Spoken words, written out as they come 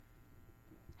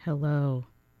Hello.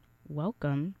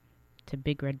 Welcome to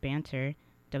Big Red Banter,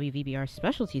 WVBR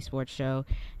specialty sports show.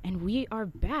 And we are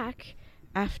back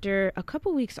after a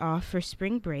couple weeks off for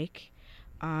spring break.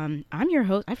 I'm your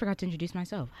host. I forgot to introduce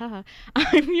myself. Haha.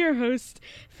 I'm your host,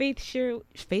 Faith Show.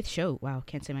 Wow,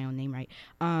 can't say my own name right.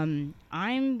 I'm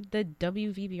the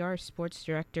WVBR sports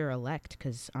director elect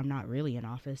because I'm not really in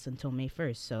office until May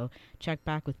 1st. So check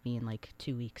back with me in like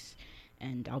 2 weeks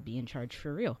and I'll be in charge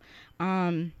for real.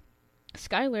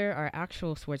 Skylar, our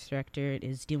actual sports director,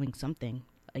 is doing something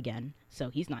again, so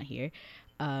he's not here.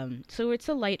 So it's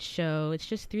a light show. It's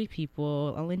just 3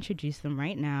 people. I'll introduce them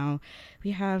right now.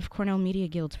 We have Cornell Media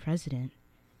Guild's president,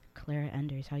 Clara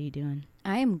Enders. How you doing?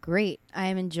 I am great. I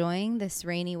am enjoying this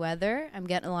rainy weather. I'm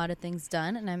getting a lot of things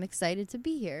done, and I'm excited to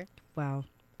be here. Wow.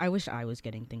 I wish I was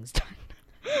getting things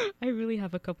done. I really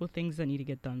have a couple things that need to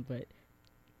get done, but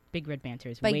Big Red Banter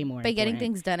is way more By getting important.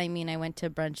 things done, I mean I went to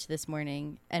brunch this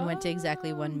morning and went to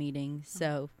exactly one meeting.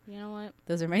 So You know what?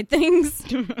 those are my things.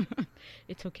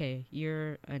 It's okay.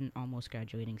 You're an almost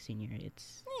graduating senior.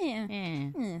 It's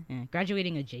Yeah.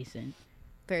 graduating adjacent.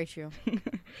 Very true.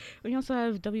 We also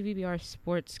have WVBR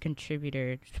sports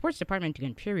department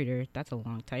contributor. That's a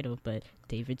long title, but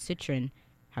David Citron.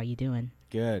 How you doing?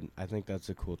 Good. I think that's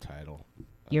a cool title.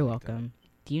 You're welcome.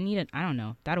 Do you need it? I don't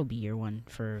know. That'll be your one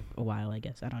for a while, I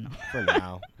guess. I don't know. For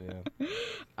now,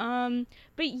 yeah.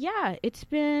 But yeah, it's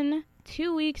been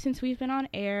 2 weeks since we've been on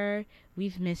air.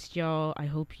 We've missed y'all. I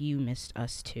hope you missed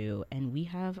us too. And we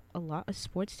have a lot of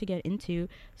sports to get into,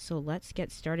 so let's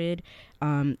get started.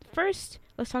 First,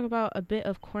 let's talk about a bit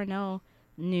of Cornell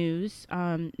news.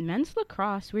 Men's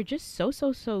lacrosse, we're just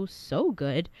so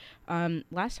good.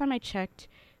 Last time I checked,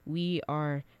 we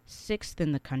are 6th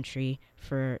in the country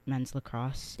for men's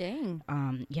lacrosse. Dang.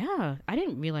 Yeah, I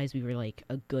didn't realize we were like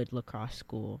a good lacrosse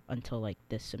school until like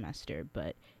this semester,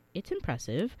 but it's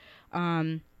impressive.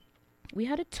 We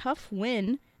had a tough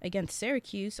win against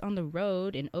Syracuse on the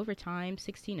road in overtime,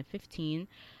 16-15.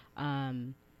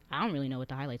 I don't really know what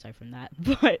the highlights are from that,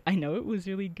 but I know it was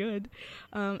really good.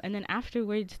 And then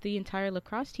afterwards, the entire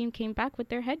lacrosse team came back with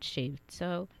their heads shaved.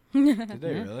 So, Did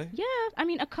they really? yeah, I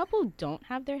mean, a couple don't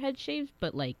have their heads shaved,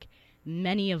 but like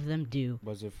many of them do.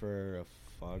 Was it for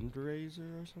a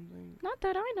fundraiser or something? Not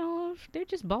that I know of. They're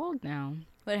just bald now.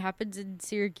 What happens in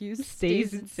Syracuse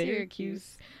Stays in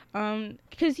Syracuse.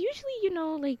 Because usually,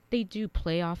 like they do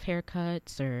playoff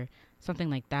haircuts or something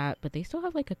like that, but they still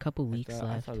have like a couple weeks I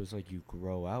left. thought it was like you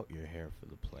grow out your hair for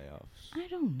the playoffs. I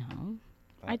don't know.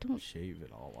 I don't shave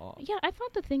it all off. Yeah, I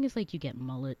thought the thing is like you get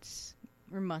mullets.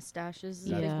 Or mustaches.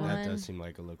 Yeah. That does seem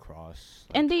like a lacrosse.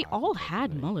 And they hockey all type of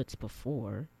had thing. mullets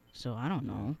before, so I don't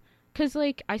know. Because,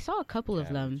 like, I saw a couple of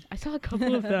them. Cabbage. I saw a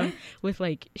couple of them with,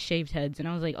 like, shaved heads, and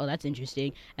I was like, oh, that's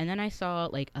interesting. And then I saw,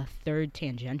 like, a third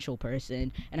tangential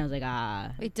person, and I was like,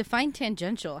 ah. Wait, define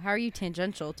tangential. How are you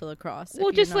tangential to lacrosse? Well,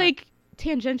 if you're just, not? like,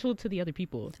 tangential to the other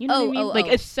people. You know what I mean? Like,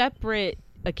 a separate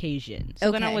occasion. So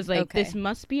then I Okay, was like, okay. this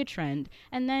must be a trend.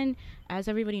 And then, as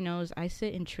everybody knows, I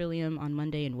sit in Trillium on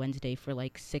Monday and Wednesday for,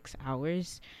 like, 6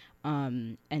 hours.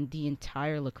 And the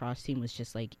entire lacrosse team was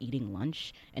just, like, eating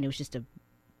lunch, and it was just a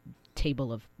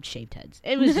table of shaved heads.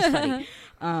 It was just funny.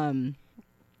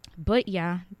 But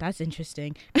yeah, that's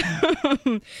interesting.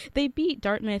 They beat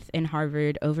Dartmouth and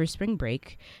Harvard over spring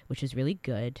break, which is really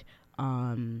good.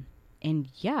 And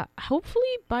yeah,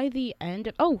 hopefully by the end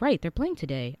of, oh right, they're playing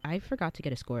today. I forgot to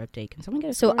get a score update. Can someone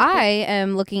get a So score update? I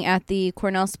am looking at the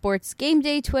Cornell Sports Game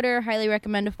Day Twitter. Highly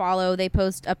recommend to follow. They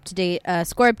post up-to-date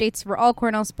score updates for all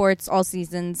Cornell sports, all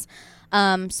seasons.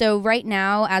 So right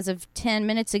now, as of 10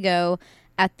 minutes ago,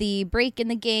 at the break in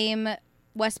the game,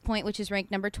 West Point, which is ranked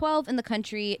number 12 in the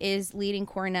country, is leading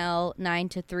Cornell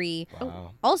 9-3.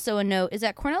 Wow. Also a note is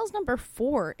that Cornell's number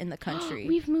 4 in the country.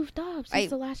 We've moved up since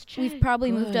the last check. We've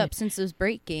probably moved Good. up since those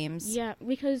break games. Yeah,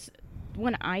 because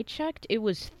when I checked, it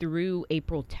was through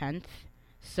April 10th.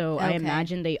 So I Okay.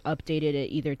 imagine they updated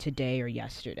it either today or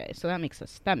yesterday. So that makes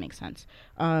sense.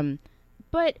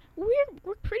 But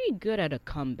we're pretty good at a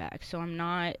comeback, so I'm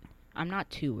not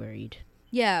too worried.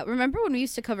 Yeah, remember when we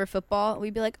used to cover football?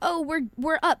 We'd be like, "Oh,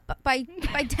 we're up by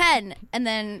 10," and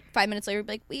then 5 minutes later,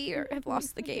 we'd be like, have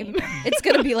lost the game." It's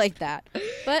gonna be like that,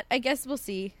 but I guess we'll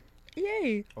see.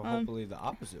 Yay! Or hopefully the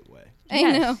opposite way. I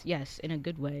know. Yes, in a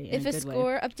good way. If a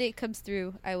score update comes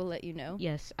through, I will let you know.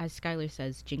 Yes, as Skylar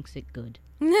says, jinx it good.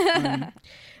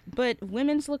 But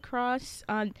women's lacrosse,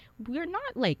 we're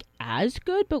not like as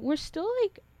good, but we're still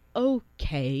like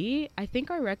okay. I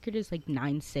think our record is like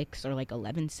 9-6 or like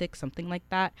 11-6, something like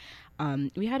that.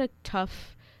 We had a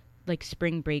tough like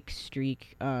spring break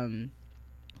streak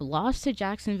Lost to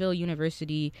Jacksonville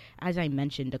University, as I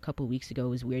mentioned a couple weeks ago,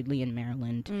 was weirdly in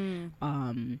Maryland.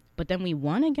 But then we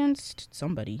won against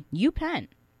somebody, UPenn.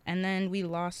 And then we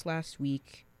lost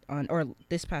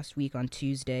this past week on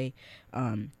Tuesday,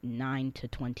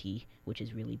 9-20, which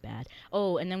is really bad.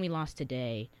 Oh, and then we lost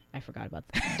today. I forgot about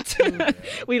that.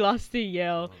 We lost to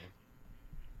Yale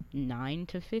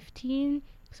 9-15.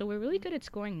 So we're really good at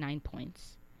scoring 9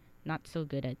 points. Not so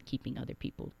good at keeping other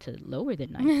people to lower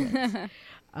than 9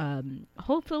 points.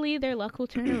 Hopefully their luck will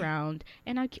turn around,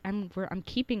 and I'm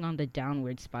keeping on the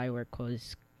downward spiral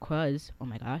because oh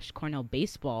my gosh, Cornell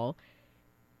baseball,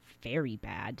 very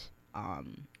bad.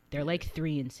 They're like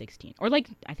 3-16, or like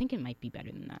I think it might be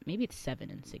better than that. Maybe it's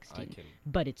 7-16,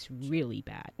 but it's really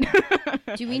bad.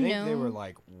 Do we I think know they were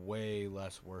like way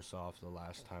less worse off the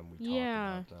last time we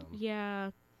talked about them. Yeah,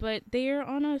 but they're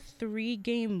on a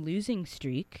 3-game losing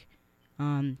streak.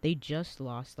 They just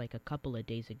lost like a couple of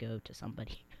days ago to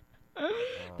somebody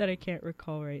that I can't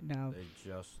recall right now. They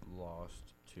just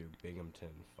lost to Binghamton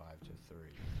 5-3.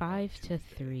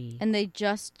 5-3. and they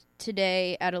just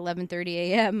today at 11:30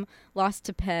 a.m. lost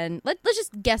to Penn. Let's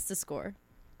just guess the score.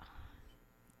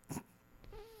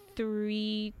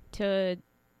 3-12.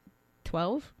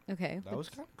 Okay. That was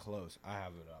kind of close. I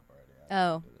have it up already.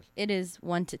 Oh, it is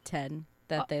 1-10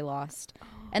 that they lost,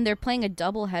 and they're playing a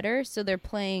doubleheader, so they're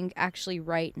playing actually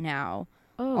right now.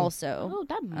 Also, Oh,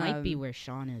 that might be where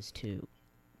Sean is too.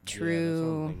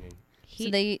 True. So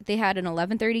they had an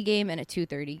 11:30 game and a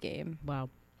 2:30 game. Wow.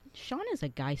 Sean is a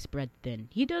guy spread thin.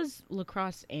 He does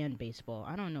lacrosse and baseball.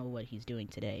 I don't know what he's doing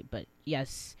today, but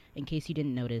yes, in case you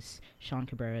didn't notice, Sean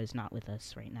Cabrera is not with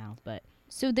us right now. But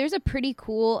So there's a pretty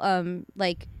cool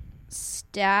like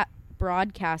stat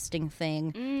broadcasting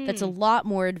thing that's a lot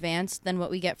more advanced than what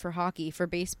we get for hockey. For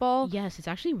baseball, yes, it's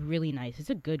actually really nice.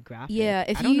 It's a good graphic. Yeah,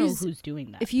 I don't know who's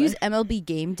doing that. If you use MLB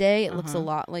Game Day, it looks a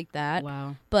lot like that.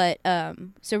 Wow. But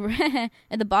so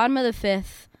at the bottom of the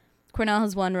 5th, Cornell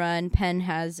has 1 run, Penn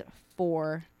has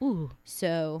 4. Ooh,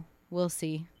 So we'll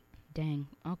see. dang.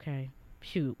 Okay.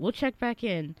 Shoot, we'll check back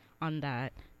in on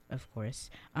that, of course.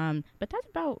 But that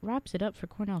about wraps it up for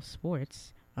Cornell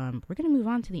sports. We're gonna move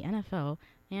on to the NFL,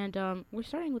 and we're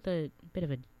starting with a bit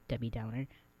of a Debbie Downer.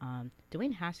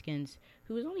 Dwayne Haskins,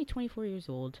 who is only 24 years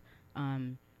old,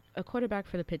 a quarterback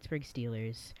for the Pittsburgh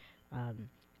Steelers,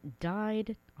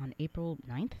 died on April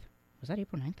 9th. Was that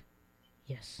April 9th?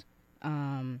 Yes.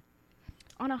 On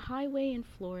a highway in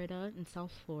Florida, in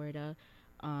South Florida.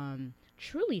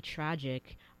 Truly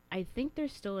tragic. I think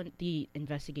there's still the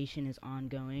investigation is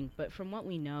ongoing, but from what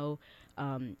we know,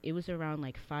 it was around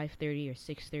like 5:30 or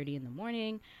 6:30 in the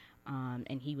morning,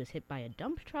 and he was hit by a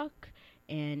dump truck,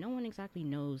 and no one exactly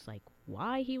knows like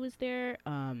why he was there.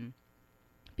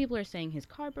 People are saying his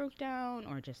car broke down,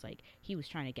 or just like he was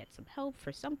trying to get some help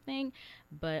for something,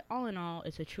 but all in all,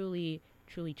 it's a truly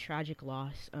tragic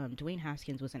loss. Dwayne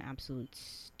Haskins was an absolute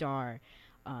star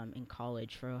in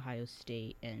college for Ohio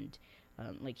State, and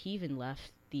like he even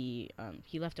left he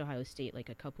left Ohio State like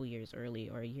a couple years early,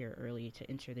 or a year early, to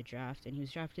enter the draft, and he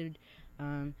was drafted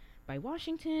by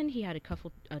Washington. He had a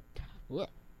couple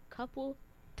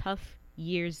tough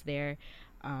years there,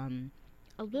 a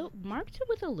little marked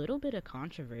with a little bit of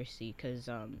controversy, because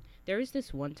there was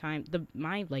this one time,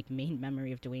 my like main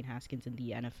memory of Dwayne Haskins in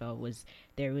the NFL was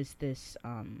there was this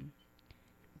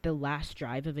the last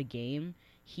drive of a game.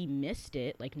 He missed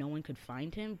it, like no one could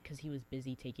find him because he was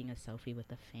busy taking a selfie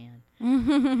with a fan.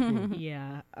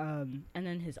 Yeah. And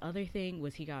then his other thing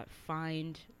was he got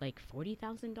fined like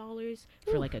 $40,000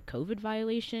 for like a COVID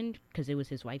violation because it was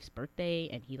his wife's birthday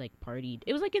and he like partied.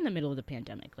 It was like in the middle of the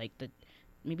pandemic, like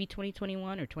maybe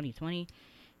 2021 or 2020.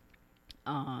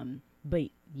 But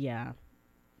yeah,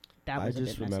 that was I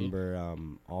just a bit messy. remember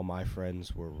all my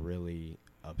friends were really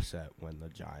upset when the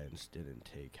Giants didn't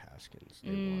take Haskins. They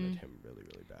wanted him really,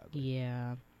 really badly.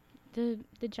 Yeah.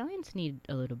 The Giants need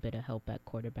a little bit of help at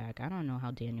quarterback. I don't know how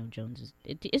Daniel Jones is.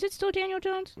 Is it still Daniel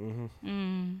Jones?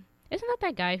 Mm-hmm. Isn't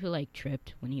that guy who like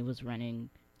tripped when he was running?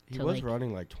 He was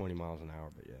running like 20 miles an hour,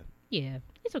 but yeah. Yeah,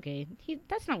 it's okay.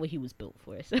 That's not what he was built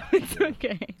for, so it's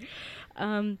okay.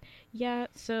 Yeah,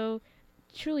 so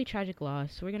truly tragic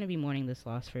loss. We're gonna be mourning this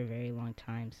loss for a very long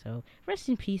time. So rest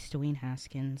in peace, Dwayne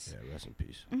Haskins. Yeah, rest in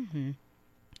peace.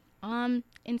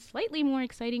 In slightly more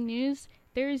exciting news,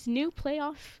 there's new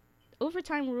playoff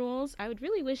overtime rules. I would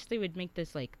really wish they would make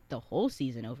this like the whole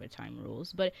season overtime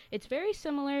rules, but it's very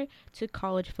similar to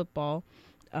college football.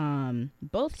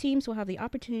 Both teams will have the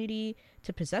opportunity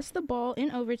to possess the ball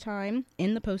in overtime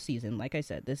in the postseason. Like I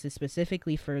said, this is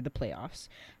specifically for the playoffs.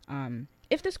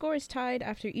 If the score is tied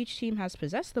after each team has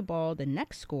possessed the ball, the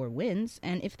next score wins.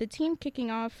 And if the team kicking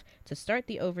off to start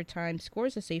the overtime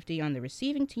scores a safety on the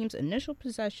receiving team's initial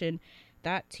possession,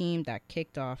 that team that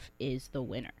kicked off is the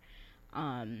winner.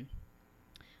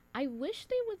 I wish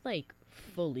they would, like,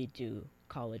 fully do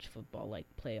college football, like,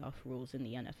 playoff rules in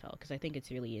the NFL, because I think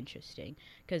it's really interesting.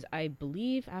 Because I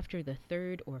believe after the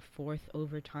third or fourth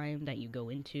overtime that you go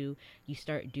into, you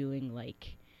start doing,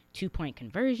 like, 2-point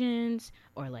conversions,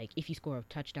 or, like, if you score a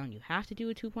touchdown, you have to do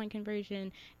a 2-point conversion.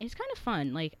 And it's kind of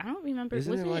fun. Like, I don't remember.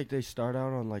 Isn't it like they start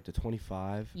out on, like, the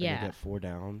 25 Yeah. and they get 4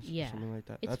 downs or something like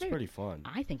that? That's pretty fun.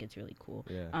 I think it's really cool.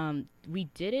 Yeah. We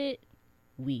did it.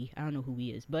 I don't know who we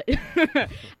is, but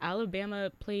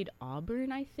Alabama played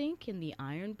Auburn, I think, in the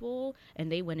Iron Bowl,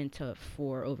 and they went into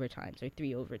 4 overtimes or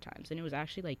 3 overtimes, and it was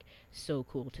actually, like, so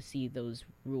cool to see those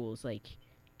rules, like,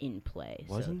 in play.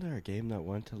 Wasn't there a game that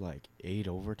went to, like, 8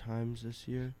 overtimes this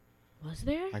year? Was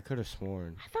there? I could have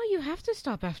sworn. I thought you have to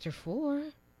stop after 4.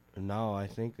 No, I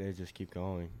think they just keep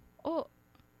going. Oh,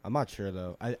 I'm not sure,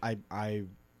 though. I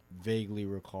vaguely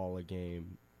recall a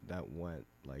game that went,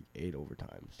 like, 8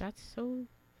 overtimes. that's so...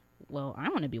 Well, I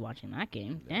want to be watching that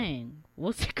game. Yeah. Dang.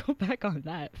 We'll go back on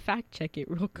that. Fact check it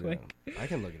real Yeah. quick. I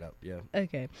can look it up, yeah.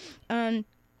 Okay.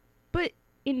 But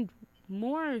in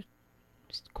more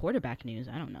quarterback news,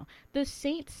 I don't know. The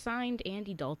Saints signed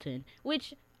Andy Dalton,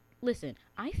 which, listen,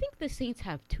 I think the Saints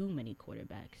have too many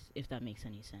quarterbacks, if that makes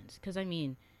any sense. Because, I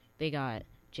mean, they got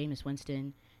Jameis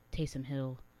Winston, Taysom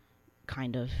Hill,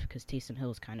 kind of, because Taysom Hill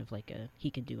is kind of like a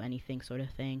he can do anything sort of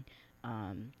thing.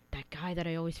 That guy that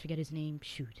I always forget his name,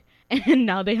 shoot. And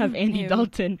now they have Andy Ew.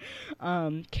 Dalton,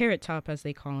 Carrot Top as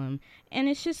they call him. And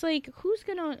it's just like,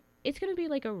 it's gonna be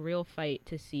like a real fight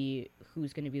to see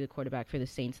who's gonna be the quarterback for the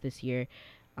Saints this year.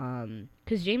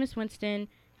 Because Jameis Winston,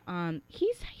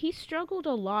 he struggled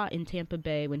a lot in Tampa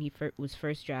Bay when he was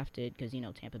first drafted, because, you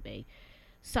know, Tampa Bay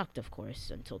sucked, of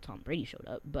course, until Tom Brady showed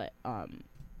up. But,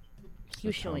 he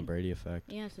was showing Tom Brady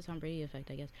effect. Yeah, it's the Tom Brady effect,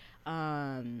 I guess.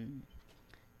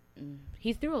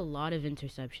 He threw a lot of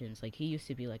interceptions. Like, he used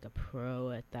to be, like, a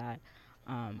pro at that.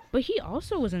 But he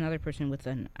also was another person with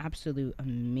an absolute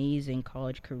amazing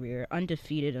college career,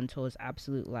 undefeated until his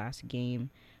absolute last game.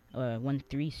 Won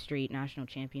 3 straight national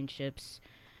championships.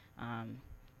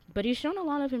 But he's shown a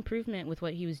lot of improvement with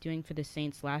what he was doing for the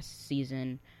Saints last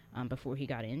season, before he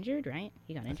got injured, right?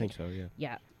 He got injured. I think so, yeah.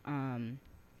 Yeah.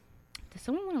 Does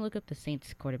someone want to look up the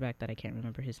Saints quarterback that I can't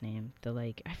remember his name?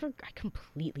 I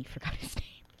completely forgot his name.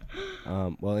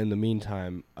 Well, in the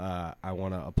meantime, I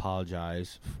want to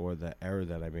apologize for the error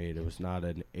that I made. It was not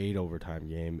an 8 overtime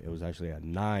game. It was actually a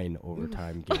 9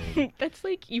 overtime game. That's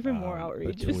like even more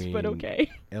outrageous, but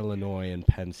okay. Illinois and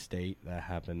Penn State. That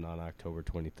happened on October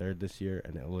 23rd this year,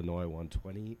 and Illinois won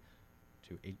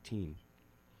 20-18.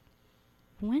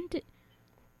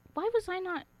 Why was I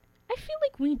not? I feel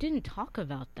like we didn't talk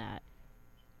about that.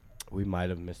 We might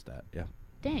have missed that, yeah.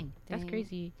 Dang, that's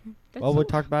crazy. We'll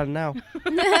talk about it now.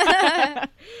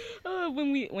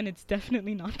 When it's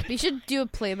definitely not that. We should do a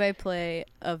play-by-play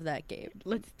of that game.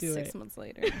 Let's do 6 it. months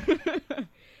later.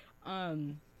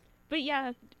 But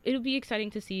yeah, it'll be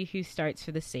exciting to see who starts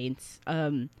for the Saints.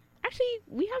 Actually,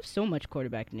 we have so much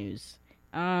quarterback news.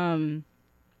 Baker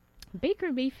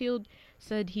Mayfield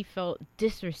said he felt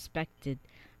disrespected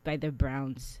by the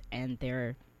Browns and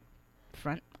their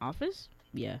front office.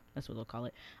 Yeah, that's what they'll call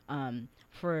it.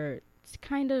 For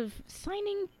kind of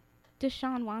signing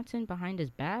Deshaun Watson behind his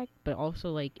back, but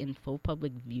also like in full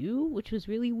public view, which was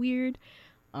really weird.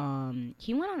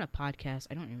 He went on a podcast.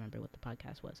 I don't remember what the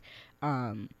podcast was.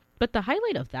 But the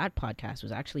highlight of that podcast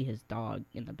was actually his dog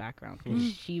in the background.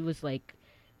 She was like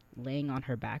laying on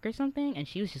her back or something, and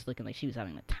she was just looking like she was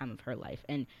having the time of her life.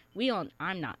 And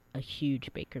I'm not a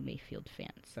huge Baker Mayfield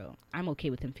fan, so I'm okay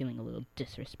with him feeling a little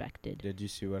disrespected. Did you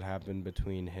see what happened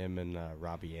between him and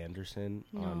Robbie Anderson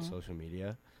on social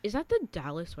media? Is that the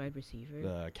Dallas wide receiver?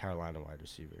 The Carolina wide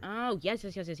receiver. Oh, yes.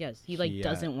 He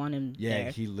doesn't want him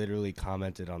there. He literally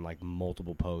commented on like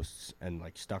multiple posts and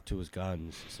like stuck to his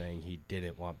guns, saying he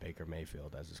didn't want Baker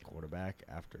Mayfield as his quarterback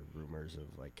after rumors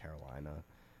of like Carolina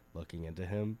looking into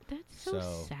him. That's so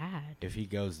sad. If he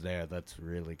goes there, that's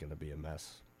really going to be a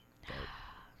mess.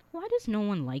 Why does no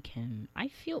one like him? I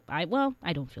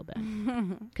don't feel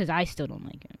bad because I still don't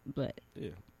like him. But yeah,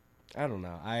 I don't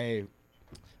know. I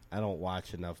don't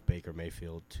watch enough Baker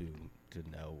Mayfield to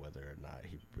know whether or not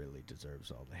he really deserves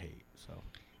all the hate. So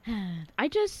I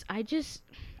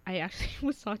actually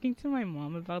was talking to my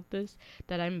mom about this,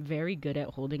 that I'm very good at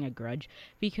holding a grudge,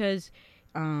 because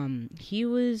he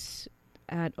was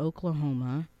at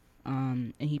Oklahoma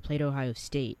and he played Ohio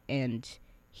State, and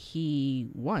he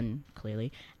won,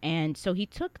 clearly. And so he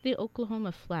took the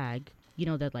Oklahoma flag, you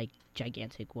know, that, like,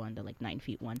 gigantic one, the, like, 9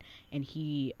 feet one, and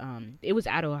he, it was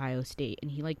at Ohio State,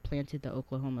 and he, like, planted the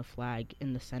Oklahoma flag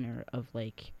in the center of,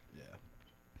 like,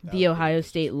 That the was Ohio pretty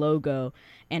State disrespectful. logo.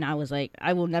 And I was like,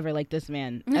 I will never like this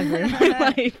man ever in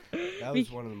my life. That was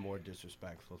one of the more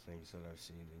disrespectful things that I've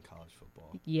seen in college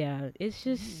football. Yeah, it's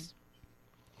just,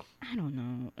 I don't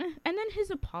know. And then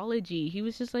his apology, he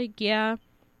was just like, yeah,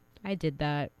 I did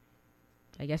that.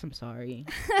 I guess I'm sorry.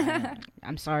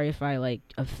 I'm sorry if I, like,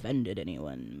 offended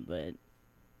anyone, but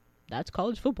that's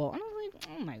college football. And I was like,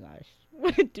 oh my gosh,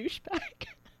 what a douchebag.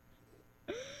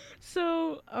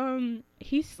 So,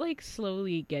 he's, like,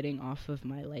 slowly getting off of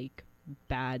my, like,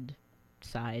 bad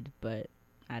side, but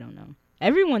I don't know.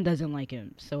 Everyone doesn't like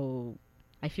him, so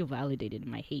I feel validated in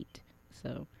my hate.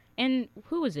 So, and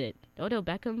who was it? Odell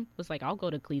Beckham was like, I'll go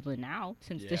to Cleveland now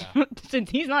since Yeah. since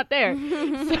he's not there.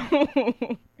 So,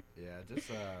 Yeah, just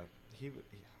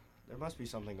there must be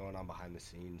something going on behind the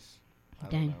scenes. I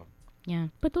Dang. don't know. yeah.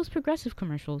 But those progressive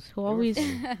commercials, who They were always,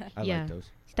 funny. I Yeah. like those.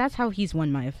 that's how he's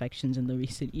won my affections in the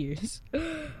recent years.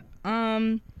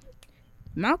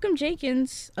 Malcolm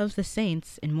Jenkins of the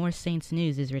Saints, in more Saints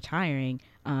news, is retiring.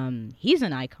 He's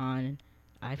an icon.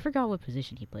 I forgot what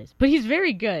position he plays, but he's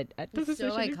very good at the It's so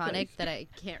position he iconic plays. that I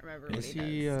can't remember what Is he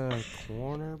he does. a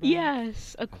cornerback?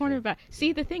 Yes, a think. cornerback.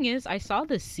 See, the thing is, I saw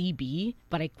the CB,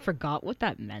 but I forgot what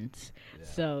that meant. Yeah.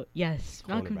 So, yes,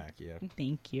 Malcolm. Cornerback, yeah.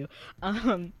 Thank you.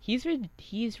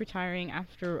 He's retiring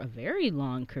after a very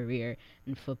long career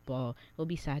in football. It'll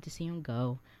be sad to see him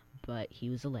go, but he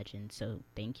was a legend. So,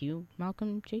 thank you,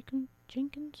 Malcolm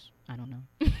Jenkins. I don't know.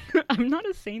 I'm not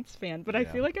a Saints fan, but I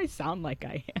Yeah. feel like I sound like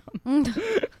I am.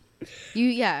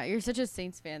 You're such a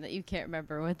Saints fan that you can't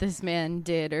remember what this man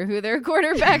did or who their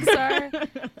quarterbacks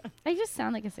are. I just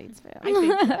sound like a Saints fan. I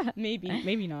think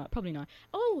maybe not, probably not.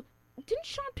 Oh, didn't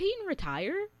Sean Payton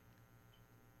retire?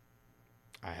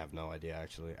 I have no idea,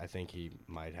 actually. I think he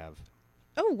might have.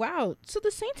 Oh wow! So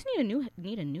the Saints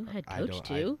need a new head I coach don't-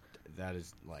 too. That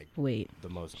is, like, Wait, the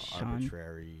most Sean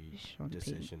arbitrary Payton.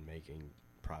 decision-making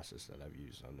process that I've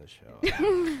used on this show.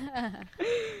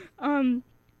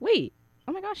 Wait.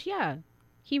 Oh my gosh, yeah,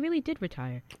 he really did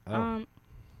retire. Oh.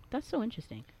 That's so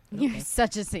interesting. You're Okay.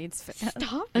 such a Saints fan.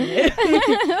 Stop it.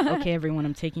 Okay, everyone,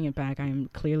 I'm taking it back. I am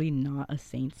clearly not a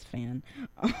Saints fan.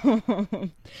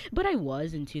 But I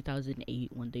was in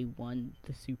 2008 when they won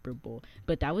the Super Bowl.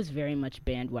 But that was very much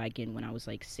bandwagon when I was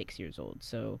like 6 years old.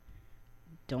 So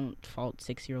don't fault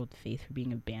 6-year-old Faith for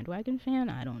being a bandwagon fan.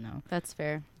 I don't know. That's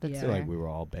fair. That's Yeah. I feel fair. like we were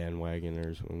all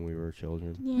bandwagoners when we were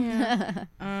children. Yeah.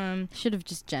 Should have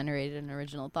just generated an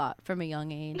original thought from a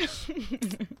young age.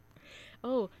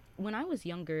 Oh, when I was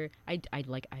younger, I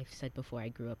like I've said before, I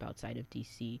grew up outside of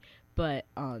DC, but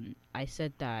I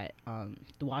said that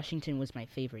the Washington was my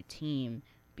favorite team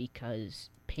because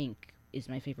pink is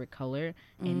my favorite color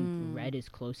and red is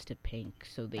close to pink,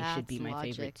 so they should be That's my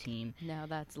favorite logic. team. Now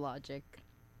that's logic.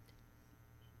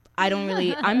 I don't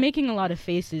really. I'm making a lot of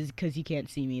faces because you can't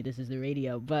see me. This is the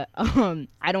radio, but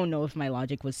I don't know if my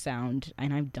logic was sound,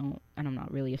 and I'm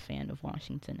not really a fan of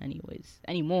Washington, anyways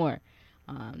anymore.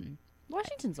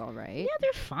 Washington's all right. Yeah,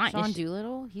 they're fine. Sean It's-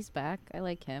 Doolittle, he's back. I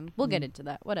like him. We'll get into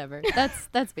that. Whatever.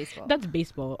 That's baseball. That's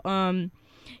baseball.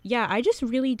 Yeah, I just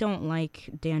really don't like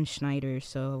Dan Schneider,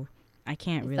 so I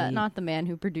can't Is really. that not the man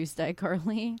who produced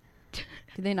iCarly?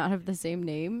 Do they not have the same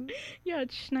name? Yeah,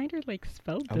 it's Schneider like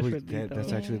spelled I was, differently.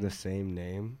 that's though. actually the same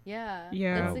name. Yeah.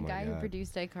 Yeah. That's Oh the my guy who God.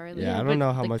 produced iCarly. Yeah, I but, don't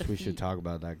know how like, much the we should feet. talk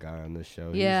about that guy on this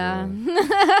show. Yeah.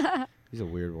 He's a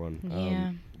weird one.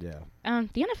 Yeah. Yeah.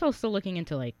 The NFL's still looking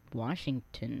into like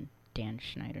Washington Dan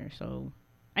Schneider, so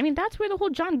I mean that's where the whole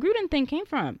John Gruden thing came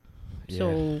from.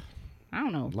 So I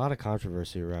don't know. A lot of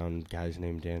controversy around guys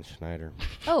named Dan Schneider.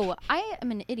 Oh, I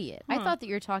am an idiot. I Huh. thought that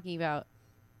you were talking about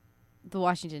the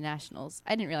Washington Nationals.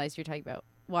 I didn't realize you were talking about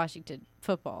Washington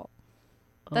football.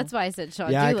 Oh. That's why I said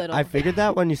Sean yeah, Doolittle. I figured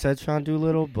that when you said Sean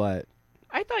Doolittle, but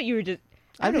I thought you were just.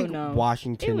 I think don't know.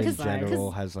 Washington It in was fine.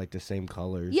 general has like the same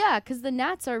colors. Yeah, because the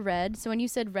Nats are red. So when you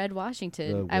said red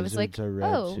Washington, The I was like, Wizards are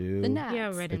red, oh, too. the Nats. Yeah,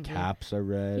 red The and blue. Caps are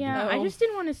red. Yeah, I Oh. just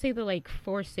didn't want to say the like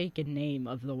forsaken name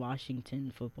of the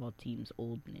Washington football team's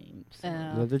old name. So.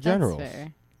 No, the That's Generals.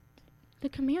 fair. The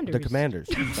Commanders. The Commanders.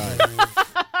 Sorry.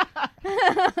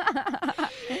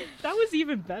 That was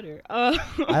even better.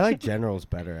 I like Generals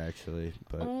better actually,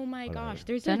 but Oh my whatever. gosh,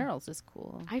 there's Generals is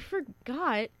cool. I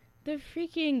forgot the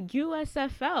freaking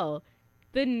USFL,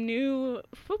 the new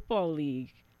football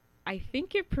league. I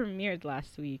think it premiered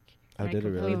last week. Oh, I did it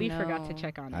really? completely Oh, forgot to no.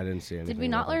 check on I it. didn't see anything. Did we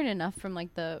not about it. learn enough from like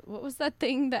what was that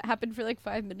thing that happened for like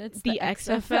 5 minutes? The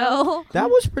XFL. That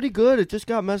was pretty good. It just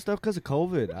got messed up because of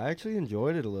COVID. I actually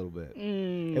enjoyed it a little bit.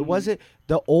 It wasn't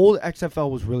the old XFL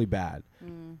was really bad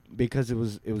because it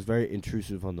was very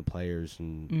intrusive on the players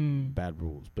and bad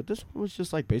rules. But this one was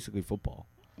just like basically football.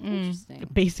 Interesting.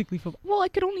 Basically football. Well, I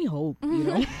could only hope, you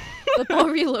know. Football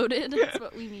Reloaded. That's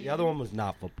what we need. The other one was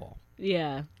not football.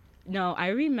 Yeah. No, I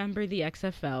remember the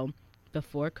XFL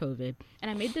before COVID,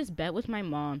 and I made this bet with my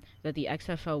mom that the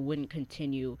XFL wouldn't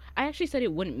continue. I actually said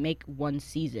it wouldn't make one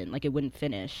season, like it wouldn't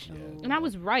finish. Yeah. And I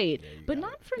was right, Yeah, you but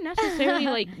got not for necessarily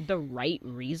like the right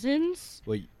reasons.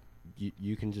 Well,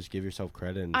 you can just give yourself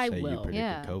credit and I say you will. predicted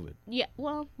Yeah. COVID. Yeah,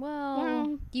 well,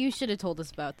 Well, you should have told us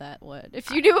about that. What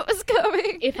if you knew it was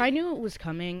coming? if I knew it was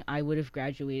coming, I would have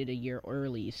graduated a year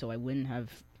early, so I wouldn't have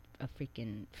a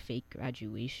freaking fake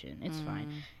graduation. It's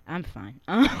fine. I'm fine.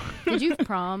 Did you have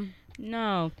prom?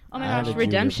 No. Oh my I had gosh, a junior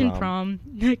redemption prom. prom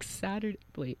next Saturday.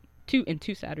 Wait, two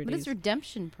Saturdays. What is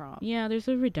redemption prom? Yeah, there's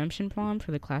a redemption prom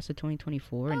for the class of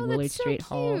 2024 in Oh, Willard that's so Straight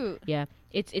Hall. cute. Yeah,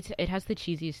 it has the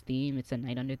cheesiest theme. It's a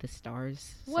night under the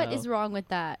stars. What so- is wrong with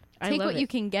that? I Take love what it. you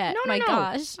can get. No, no, My no.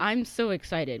 gosh. I'm so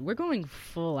excited. We're going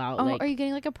full out. Oh, like are you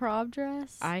getting like a prom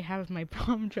dress? I have my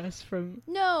prom dress from.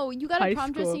 No, you got a high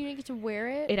prom dress school. and you didn't get to wear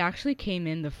it? It actually came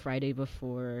in the Friday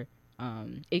before.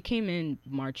 It came in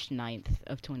March 9th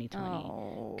of 2020.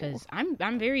 Oh. Because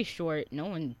I'm very short. No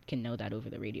one can know that over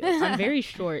the radio. I'm very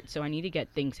short, so I need to get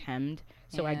things hemmed.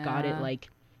 So I got it Yeah. like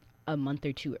a month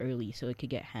or two early so it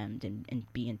could get hemmed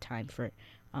and be in time for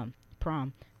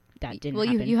prom. That didn't well,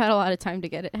 happen. you had a lot of time to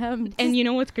get it hemmed. And you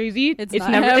know what's crazy? It's it's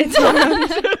not never. hemmed. It's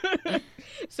not hemmed.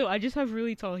 So I just have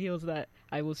really tall heels that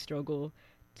I will struggle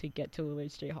to get to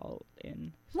Willard Straight Hall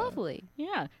in. So, Lovely.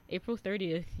 yeah, April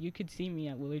 30th, you could see me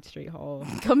at Willard Straight Hall.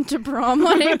 Come to prom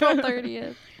on April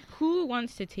 30th. Who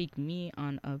wants to take me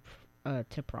on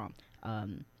to prom?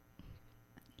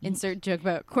 Insert joke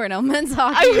about Cornell men's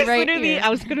hockey I was right literally, here. I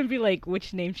was gonna be like,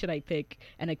 which name should I pick?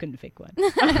 And I couldn't pick one.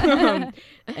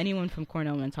 Anyone from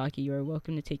Cornell men's hockey, you are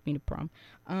welcome to take me to prom.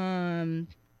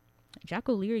 Jack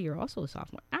O'Leary, you're also a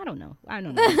sophomore. I don't know. What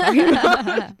I'm talking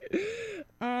about.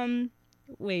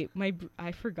 Wait,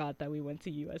 I forgot that we went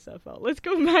to USFL. Let's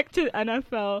go back to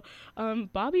NFL.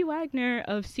 Bobby Wagner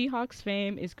of Seahawks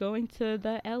fame is going to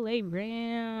the LA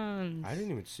Rams. I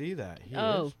didn't even see that. He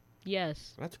Oh, is?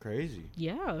 yes. That's crazy.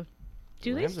 Yeah. The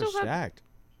Do they Rams still are have stacked.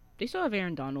 They still have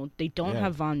Aaron Donald. They don't Yeah.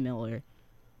 have Von Miller.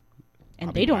 And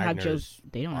Bobby they don't have Joe. Wagner's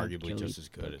They don't have arguably Joey. just as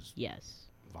good as Yes.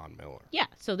 Von Miller. Yeah.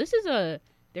 So this is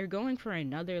they're going for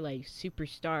another like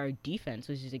superstar defense,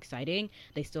 which is exciting.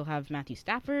 They still have Matthew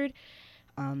Stafford.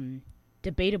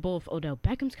 Debatable if Odell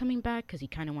Beckham's coming back because he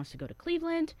kind of wants to go to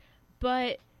Cleveland,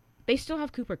 but they still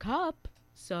have Cooper Kupp.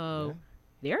 So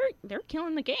they're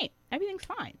killing the game. Everything's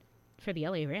fine for the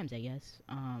LA Rams, I guess.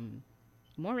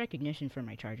 More recognition for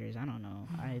my Chargers. I don't know.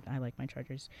 I like my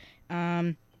Chargers.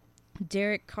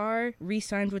 Derek Carr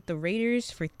re-signed with the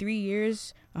Raiders for 3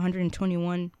 years,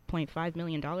 $121.5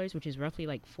 million, which is roughly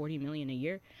like $40 million a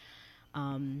year.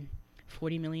 $40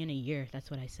 million a year.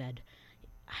 That's what I said.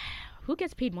 Who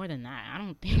gets paid more than that? I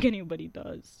don't think anybody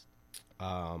does.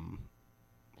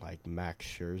 Like Max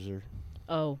Scherzer.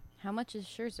 Oh, How much is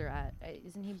Scherzer at?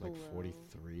 Isn't he It's below? like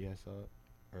 43, I thought.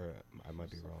 Or I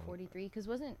might be wrong. 43? Because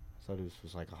wasn't... I thought it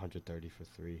was like 130 for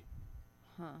 3.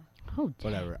 Huh. oh,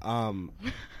 dang. Whatever.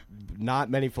 Not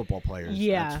many football players.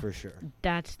 Yeah. That's for sure.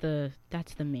 That's the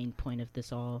main point of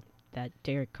this all. That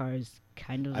Derek Carr's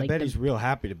kind of I like. bet he's real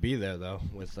happy to be there though,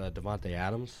 with Devontae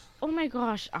Adams Oh my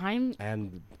gosh,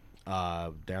 and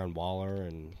Darren Waller,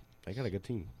 and they got a good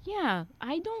team. Yeah,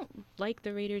 I don't like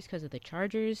the Raiders because of the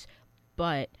Chargers,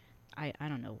 but I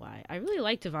don't know why. I really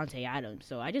like Devontae Adams,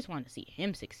 so I just want to see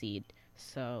him succeed.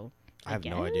 So I have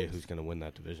no idea guess. who's going to win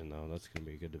that division though. That's going to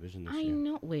be a good division this I year.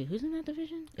 know. Wait, who's in that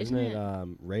division? Isn't it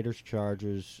Raiders,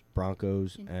 Chargers,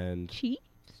 Broncos, and Chiefs?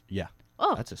 yeah,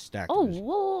 Oh, that's a stacked oh, division.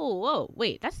 whoa!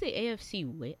 Wait, that's the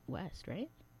AFC West, right?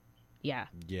 Yeah.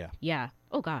 Yeah.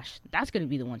 Oh gosh, that's gonna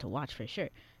be the one to watch for sure.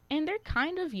 And they're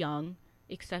kind of young,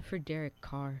 except for Derek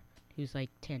Carr, who's like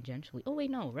tangentially. Oh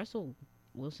wait, no, Russell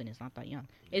Wilson is not that young.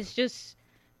 It's just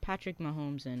Patrick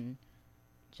Mahomes and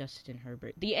Justin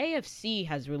Herbert. The AFC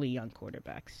has really young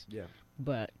quarterbacks, Yeah.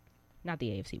 but not the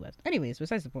AFC West. Anyways,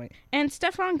 besides the point. And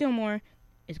Stephon Gilmore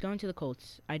is going to the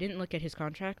Colts. I didn't look at his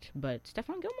contract, but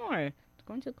Stephon Gilmore is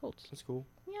going to the Colts. That's cool.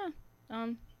 Yeah.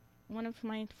 One of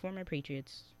my former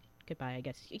Patriots. Goodbye, I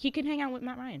guess. He can hang out with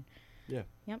Matt Ryan. Yeah.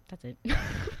 Yep, that's it.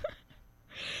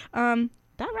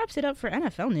 That wraps it up for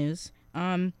NFL news.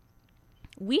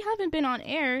 we haven't been on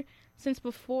air since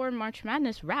before March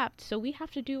Madness wrapped, so we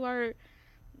have to do our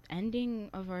ending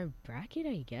of our bracket,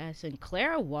 I guess. And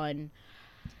Clara won.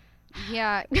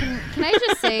 Yeah, can I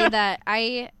just say that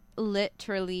I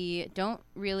literally don't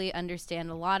really understand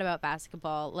a lot about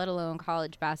basketball, let alone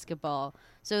college basketball.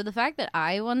 So the fact that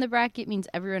I won the bracket means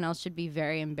everyone else should be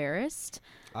very embarrassed.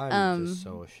 I'm just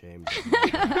so ashamed.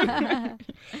 That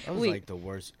was Wait. like the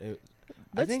worst. I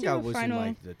Let's think do I a was final- in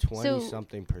like the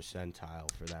 20-something percentile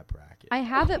for that bracket. I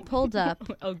have it pulled up.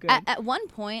 Oh, good. At one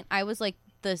point, I was like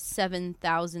the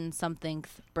 7,000 something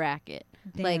bracket,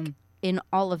 like Damn. in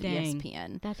all of Dang.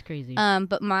 ESPN. That's crazy.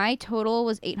 But my total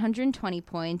was 820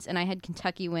 points, and I had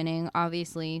Kentucky winning.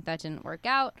 Obviously, that didn't work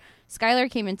out. Skylar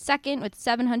came in second with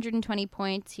 720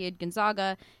 points. He had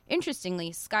Gonzaga.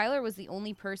 Interestingly, Skylar was the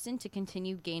only person to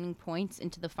continue gaining points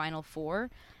into the Final Four.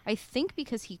 I think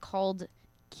because he called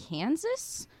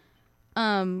Kansas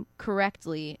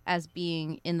correctly as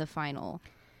being in the final.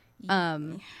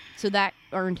 So that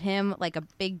earned him like a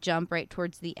big jump right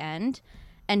towards the end.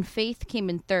 And Faith came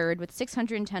in third with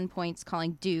 610 points,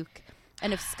 calling Duke.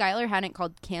 And if Skylar hadn't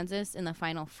called Kansas in the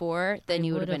Final Four, then I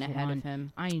you would have been would've ahead won. of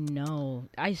him. I know.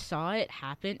 I saw it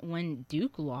happen when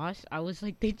Duke lost. I was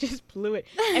like, they just blew it.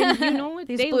 And you know what?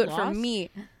 They They blew it lost. from me.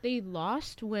 They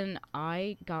lost when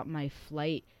I got my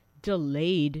flight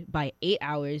delayed by 8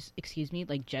 hours. Excuse me,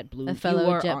 like JetBlue. A fellow You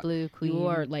are JetBlue queen.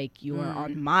 You are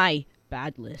on my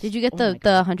bad list. Did you get Oh the my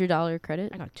God. $100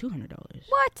 credit? I got $200.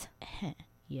 What?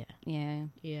 Yeah. Yeah.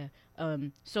 Yeah.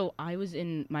 So I was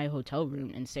in my hotel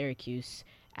room in Syracuse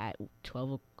at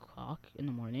 12 o'clock in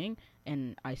the morning,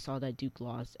 and I saw that Duke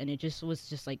lost, and it just was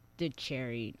just like the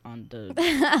cherry on the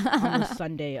on the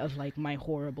Sunday of like my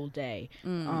horrible day.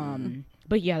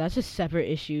 But yeah, that's a separate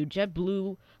issue.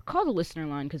 JetBlue, call the listener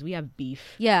line because we have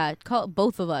beef. Yeah,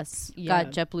 both of us Yeah.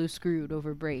 got JetBlue screwed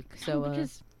over break. So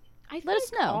because I think let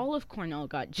us know. all of Cornell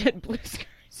got JetBlue screwed.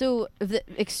 So the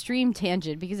extreme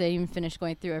tangent, because I didn't even finish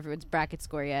going through everyone's bracket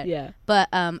score yet. Yeah. But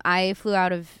I flew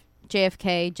out of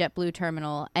JFK JetBlue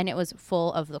Terminal, and it was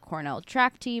full of the Cornell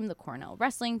track team, the Cornell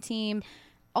wrestling team.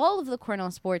 All of the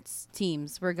Cornell sports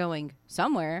teams were going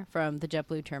somewhere from the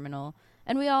JetBlue Terminal,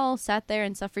 and we all sat there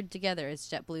and suffered together as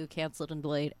JetBlue canceled and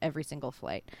delayed every single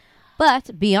flight.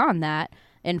 But beyond that,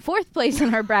 in fourth place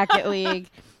in our bracket league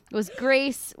was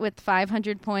Grace with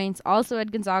 500 points, also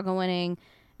had Gonzaga winning.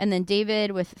 And then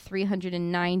David with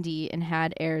 390 and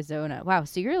had Arizona. Wow,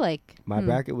 so you're like... My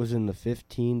bracket was in the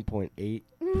 15.8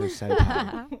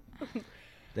 percentile.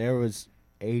 There was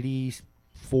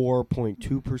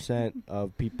 84.2%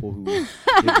 of people who did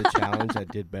the challenge that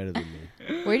did better than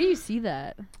me. Where do you see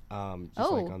that? Just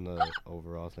like on the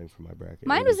overall thing for my bracket.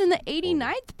 Mine It was in the over.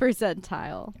 89th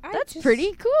percentile. I That's just-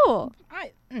 pretty cool.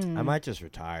 I might just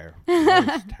retire. That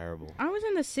was terrible. I was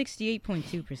in the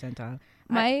 68.2 percentile.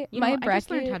 My I just learned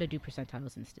bracket- how to do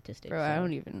percentiles in statistics. Bro, so. I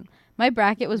don't even... My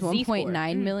bracket was Z-score.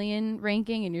 1.9 million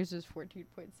ranking, and yours was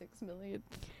 14.6 million.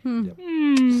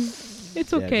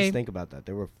 It's Yeah, okay. just think about that.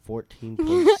 There were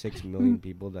 14.6 million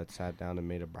people that sat down and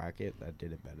made a bracket that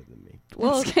did it better than me.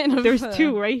 Well, That's kind of, there's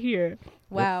two right here.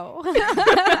 Wow.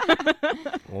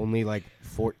 Only like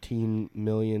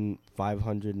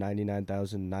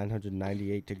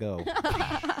 14,599,998 to go.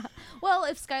 Well,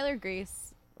 if Skylar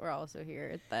Grace were also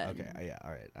here, then... Okay, yeah, all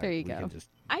right. There you we go. can just-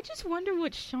 I just wonder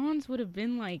what Sean's would have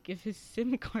been like if his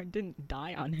SIM card didn't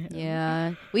die on him.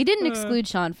 Yeah. We didn't exclude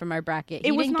Sean from our bracket. It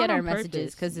He was didn't not get our on messages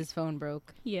purpose. because his phone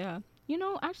broke. Yeah. You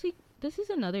know, actually, this is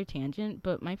another tangent,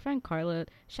 but my friend Carla,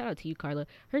 shout out to you, Carla,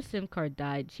 her SIM card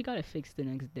died. She got it fixed the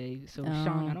next day. So,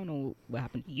 Sean, I don't know what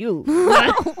happened to you.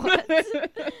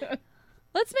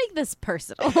 Let's make this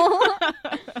personal.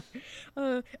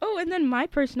 And then my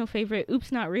personal favorite, Oops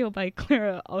Not Real by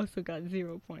Clara, also got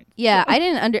 0 points. Yeah, I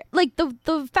didn't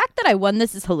the fact that I won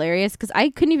this is hilarious because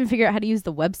I couldn't even figure out how to use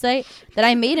the website, that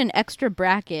I made an extra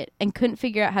bracket and couldn't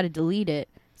figure out how to delete it.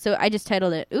 So I just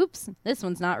titled it, Oops, this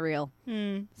one's not real.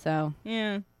 So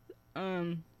Yeah.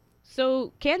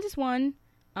 So Kansas won.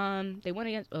 They won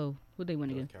against. Who'd they win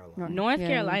against? North Yeah,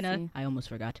 Carolina. UNC. I almost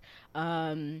forgot.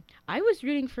 I was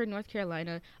rooting for North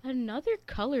Carolina. Another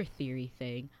color theory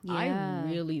thing. Yeah. I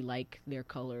really like their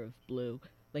color of blue.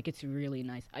 Like, it's really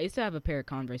nice. I used to have a pair of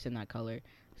Converse in that color.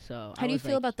 So how do you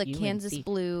feel about the UNC. Kansas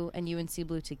blue and UNC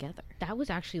blue together? That was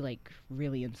actually like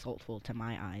really insultful to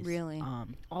my eyes. Really?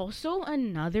 Also,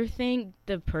 another thing,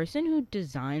 the person who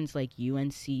designs like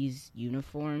UNC's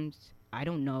uniforms, I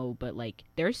don't know, but like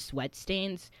their sweat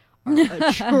stains are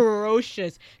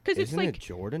atrocious. Because it's Isn't like, it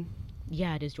Jordan?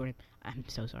 yeah, it is Jordan. I'm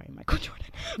so sorry, Michael Jordan.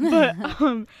 But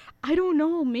I don't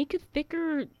know. Make a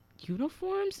thicker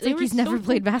uniforms. It's like he's never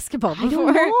played basketball I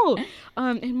before. don't know.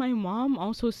 And my mom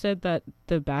also said that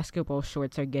the basketball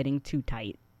shorts are getting too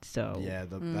tight. So Yeah,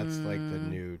 that's like the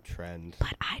new trend.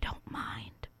 but I don't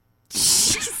mind.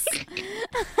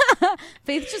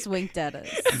 Faith just winked at us.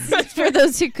 For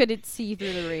those who couldn't see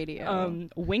through the radio.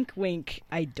 Wink, wink.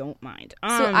 I don't mind. So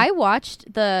I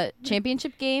watched the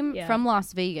championship game Yeah. from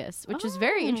Las Vegas, which was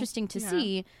very Oh, interesting to yeah.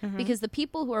 see Uh-huh. because the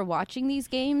people who are watching these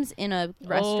games in a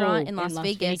restaurant in in Las Las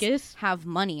Vegas, Vegas? have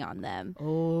money on them.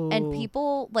 Oh. And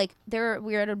people like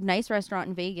we were at a nice restaurant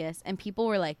in Vegas, and people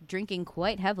were like drinking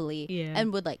quite heavily, Yeah.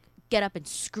 and would like get up and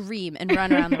scream and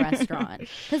run around the restaurant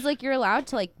because like you're allowed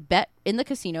to like bet in the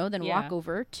casino, then Yeah. walk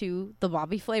over to the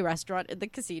Bobby Flay restaurant in the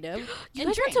casino. You and guys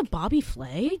went drink. to Bobby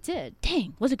Flay? We did.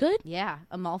 Dang, was it good? Yeah,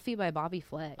 Amalfi by Bobby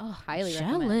Flay. Oh, highly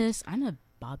recommend. jealous. I'm a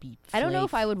Bobby Flay I don't know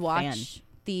if I would watch fan.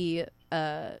 the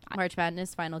March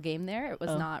Madness final game there. It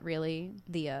was Oh. not really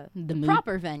the mood.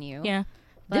 proper venue. Yeah.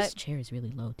 But- This chair is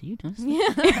really low. Do you notice?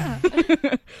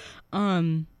 Yeah.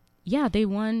 Yeah, they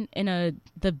won in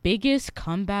the biggest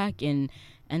comeback in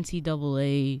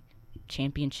NCAA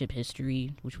championship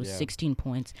history, which was Yeah. 16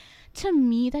 points. To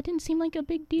me, that didn't seem like a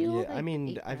big deal. Yeah, I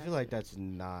mean, I feel like that's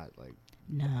not like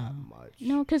No. that much.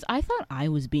 No, because I thought I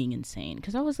was being insane.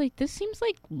 Because I was like, this seems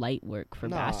like light work for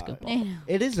Nah. basketball.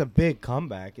 It is a big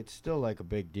comeback. It's still like a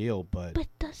big deal, but But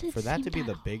does it for that seem to be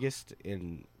the hard? biggest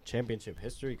in championship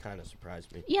history kind of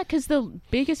surprised me. Yeah, because the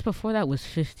biggest before that was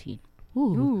 15.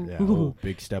 Ooh. Yeah, oh,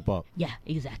 big step up. Yeah,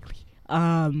 exactly.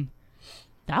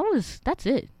 That's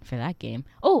it for that game.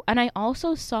 Oh, and I also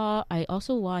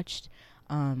watched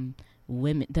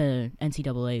the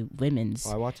NCAA women's.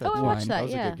 Oh, I watched that. Oh, I too. watched that,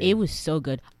 was a yeah. good game. It was so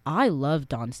good. I love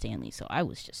Dawn Stanley, so I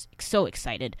was just so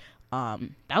excited.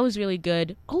 That was really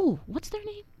good. Oh, what's their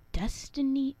name?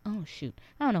 Destiny. Oh shoot,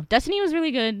 I don't know. Destiny was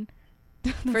really good.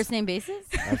 First name basis?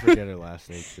 I forget her last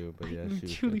name too, but yeah, I she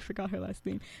was truly good. forgot her last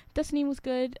name. Destiny was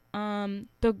good.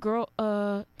 The girl,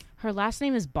 her last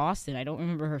name is Boston. I don't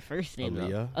remember her first name.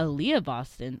 Aaliyah? Aaliyah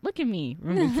Boston. Look at me,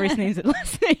 remembering first names and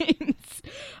last names.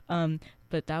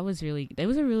 But that was a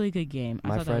really good game. I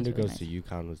My thought that friend was who really goes to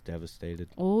UConn was devastated.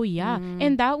 Oh yeah, Mm.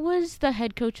 and that was the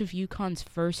head coach of UConn's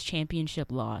first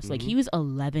championship loss. Like he was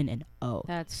 11-0.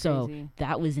 That's so crazy.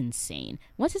 that was insane.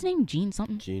 What's his name? Gene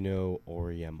something. Gino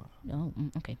Oriema. Oh,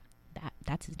 okay.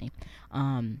 That's his name.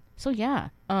 So yeah.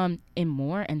 In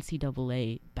more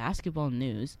NCAA basketball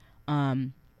news,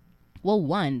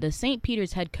 the St.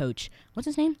 Peter's head coach, what's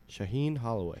his name? Shaheen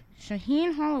Holloway.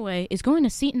 Shaheen Holloway is going to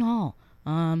Seton Hall.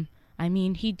 I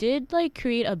mean, he did like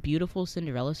create a beautiful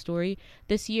Cinderella story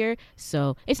this year,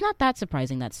 so it's not that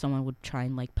surprising that someone would try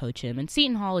and like poach him. And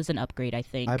Seton Hall is an upgrade, I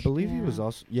think. I believe he Yeah. was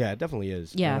also. Yeah, it definitely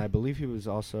is. Yeah. And I believe he was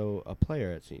also a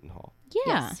player at Seton Hall. Yeah.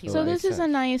 Yes, he So was. this Makes is a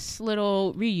sense. nice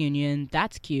little reunion.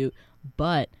 That's cute.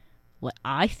 But what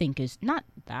I think is not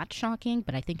that shocking,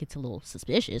 but I think it's a little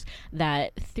suspicious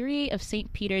that 3 of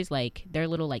St. Peter's, like, their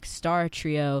little, like, star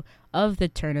trio of the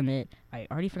tournament, I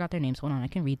already forgot their names. Hold on, I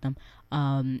can read them.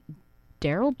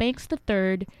 Daryl Banks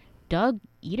III, Doug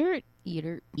Eatert,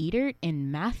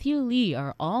 and Matthew Lee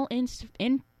are all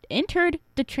entered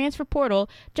the transfer portal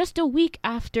just a week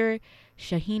after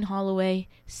Shaheen Holloway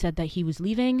said that he was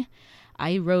leaving.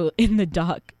 I wrote in the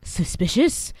doc,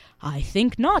 suspicious? I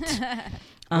think not.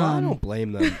 Well, I don't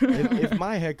blame them. if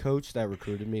my head coach that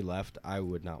recruited me left, I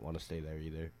would not want to stay there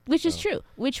either. Which is So- true.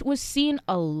 Which was seen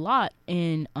a lot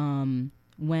in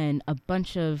when a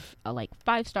bunch of like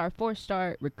 5-star,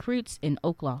 4-star recruits in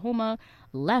Oklahoma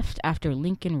left after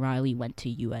Lincoln Riley went to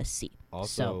USC.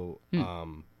 Also,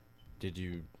 So, did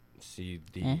you see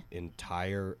the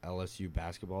entire LSU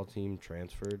basketball team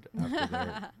transferred after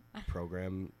their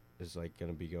program is like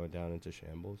going to be going down into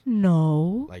shambles?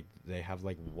 No. Like they have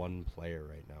like one player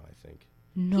right now, I think.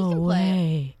 No can play.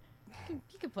 way.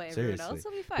 He can play everyone Seriously. else.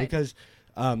 He'll be fine. Because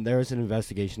there was an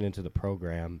investigation into the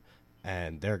program,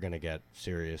 and they're going to get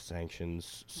serious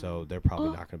sanctions, so they're probably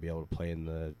not going to be able to play in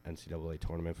the NCAA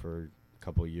tournament for a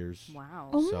couple of years. Wow.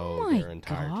 Oh So my their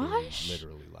entire gosh. team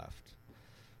literally left.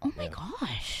 Oh my Yeah.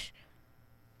 gosh.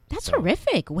 That's So-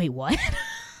 horrific. Wait, what?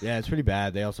 Yeah, it's pretty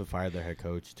bad. They also fired their head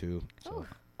coach, too. So.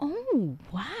 Oh,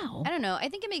 wow. I don't know. I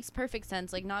think it makes perfect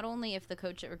sense. Like, not only if the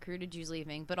coach that recruited you's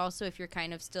leaving, but also if you're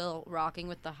kind of still rocking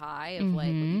with the high of like what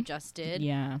you just did.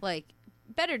 Yeah. Like,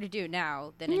 better to do it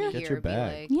now than in Yeah. a Get year. your Be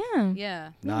bag. like, Yeah.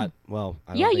 yeah. Not, well,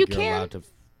 I don't Yeah, think you you're can. allowed to.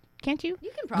 Can't you? You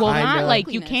can probably. Well, Kinda. not like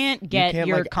you Cleanest. can't You get can't,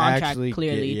 your like, contract actually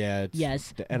clearly. yeah,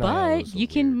 Yes. the NIL But is so you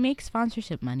can weird. make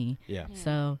sponsorship money. Yeah. Yeah.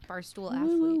 So Barstool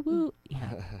woo, woo, athlete. woo.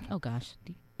 Yeah. Oh gosh,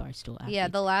 the are still athletes.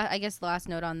 Yeah, I guess the last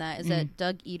note on that is that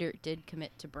Doug Edert did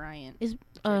commit to Bryant. Is we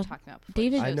were talking about before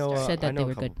David the show I know. started. said that I know they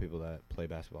were a couple good. people that play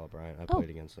basketball at Bryant. I played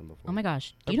against them before. Oh my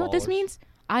gosh. Do They're you know what this ballers. means?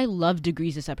 I love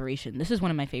degrees of separation. This is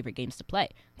one of my favorite games to play.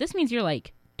 This means you're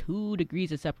like 2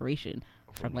 degrees of separation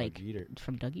from Doug like Edert.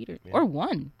 from Doug Edert. Yeah. Or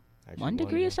 1. Actually, 1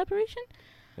 degree yeah. of separation?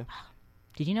 Yeah.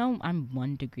 Did you know I'm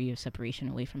 1 degree of separation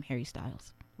away from Harry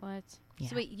Styles? What? Yeah.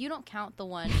 So wait, you don't count the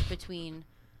one between,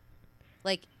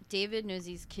 like, David knows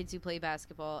these kids who play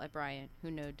basketball at Bryant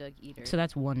who know Doug Edert. So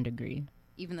that's 1 degree.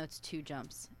 Even though it's 2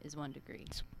 jumps, is 1 degree.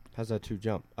 How's that 2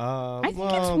 jump? I think it's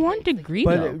well, 1 degree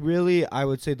But though. really, I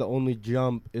would say the only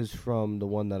jump is from the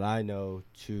one that I know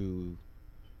to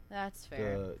That's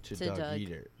fair. to To Doug Doug.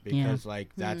 Edert, because like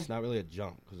that's Mm. not really a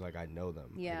jump because like I know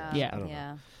them. I Yeah. guess. Yeah. I don't know.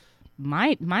 Yeah.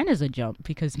 Mine is a jump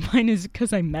because mine is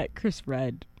because I met Chris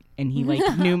Red and he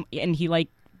like knew and he like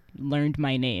learned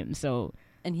my name. So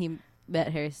And he met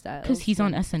Harry Styles. because he's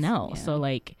on once. SNL, Yeah. so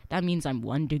like that means I'm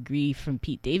 1 degree from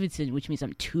Pete Davidson, which means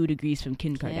I'm 2 degrees from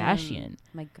Kim Kardashian,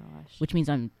 My gosh. which means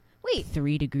I'm Wait,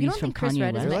 3 you degrees don't from think Chris Kanye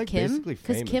Red has West. They're, met like, Kim? basically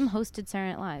Because Kim famous. hosted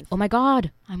Saturday Night Live. Oh my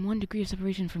God, I'm 1 degree of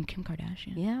separation from Kim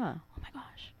Kardashian. Yeah. Oh my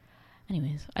gosh.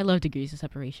 Anyways, I love degrees of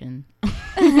separation.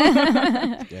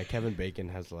 Yeah, Kevin Bacon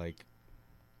has like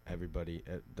everybody.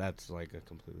 That's like a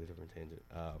completely different tangent.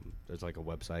 There's like a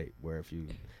website where if you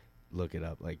look it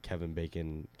up, like Kevin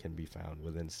Bacon can be found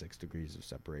within 6 degrees of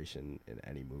separation in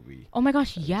any movie. Oh my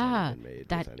gosh, that has yeah. ever been made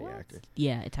That- with any actor.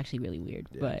 Yeah, it's actually really weird,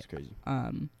 Yeah, but it's crazy.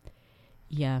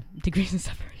 yeah, degrees of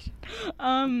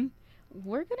separation.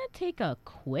 We're gonna take a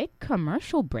quick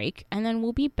commercial break, and then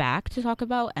we'll be back to talk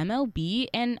about MLB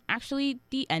and actually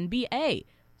the NBA.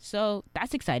 So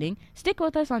that's exciting. Stick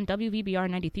with us on WVBR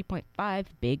 93.5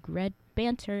 Big Red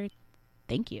Banter.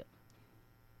 Thank you.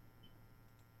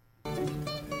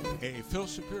 Hey, Phil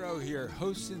Shapiro here,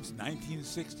 host since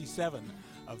 1967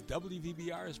 of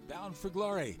WVBR's Bound for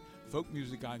Glory, folk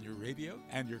music on your radio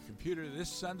and your computer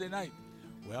this Sunday night.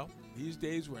 Well, these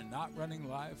days we're not running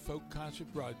live folk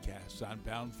concert broadcasts on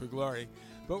Bound for Glory,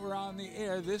 but we're on the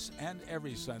air this and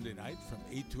every Sunday night from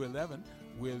 8 to 11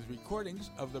 with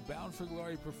recordings of the Bound for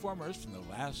Glory performers from the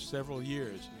last several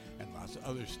years and lots of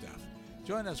other stuff.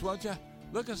 Join us, won't you?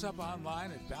 Look us up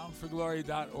online at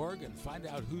boundforglory.org and find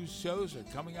out whose shows are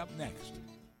coming up next.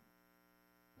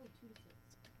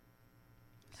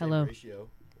 Hello. Same ratio,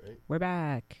 right? We're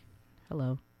back.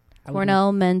 Hello.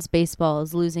 Cornell men's baseball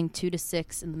is losing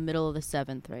 2-6 in the middle of the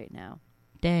 7th right now.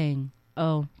 Dang.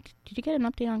 Oh, did you get an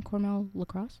update on Cornell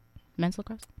lacrosse? Men's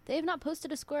lacrosse? They have not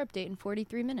posted a score update in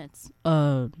 43 minutes.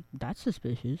 That's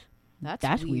suspicious.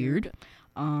 That's weird.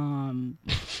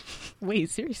 Wait,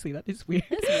 seriously, that is weird.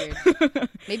 That's weird.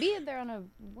 Maybe they're on a,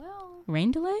 well...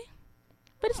 Rain delay?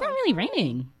 But it's not Oh, really it's fine.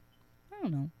 raining. I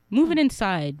don't know. Move it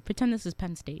inside. Pretend this is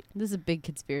Penn State. This is a big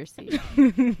conspiracy.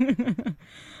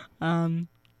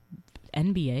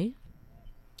 NBA?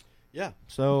 Yeah.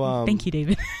 So Thank you,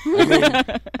 David. I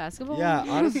mean, Basketball? yeah,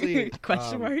 honestly,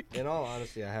 Question mark? In all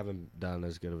honesty, I haven't done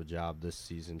as good of a job this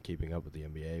season keeping up with the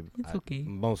NBA. It's okay.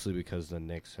 Mostly because the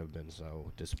Knicks have been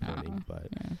so disappointing. But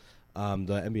Yeah.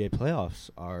 the NBA playoffs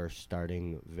are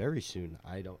starting very soon.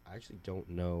 I actually don't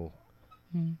know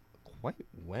Hmm. quite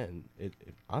when.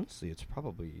 Honestly, it's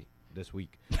probably this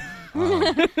week.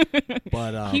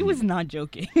 But He was not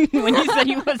joking when he said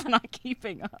he was not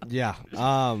keeping up. Yeah.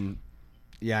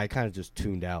 Yeah, I kind of just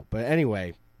tuned out. But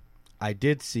anyway, I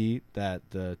did see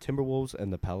that the Timberwolves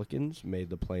and the Pelicans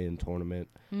made the play-in tournament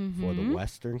for the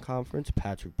Western Conference.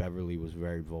 Patrick Beverley was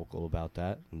very vocal about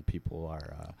that, and people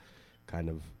are kind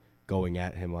of going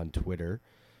at him on Twitter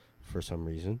for some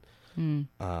reason. And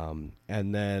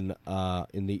then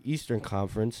in the Eastern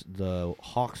Conference, the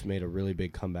Hawks made a really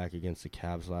big comeback against the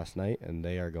Cavs last night, and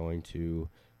they are going to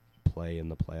play in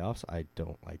the playoffs. I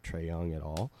don't like Trae Young at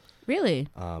all. Really?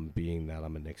 Being that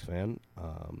I'm a Knicks fan.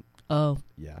 Oh,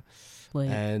 Yeah. wait.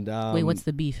 And Wait, what's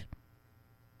the beef?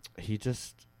 he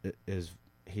just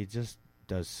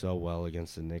does so well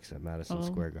against the Knicks at Madison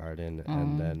Square Garden,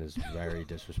 and then is very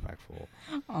disrespectful.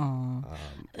 Aw.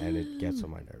 And it gets on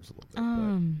my nerves a little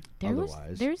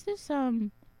bit. There's this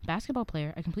basketball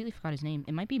player, I completely forgot his name.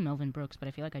 It might be Melvin Brooks, but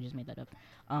I feel like I just made that up.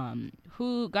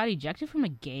 Who got ejected from a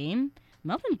game.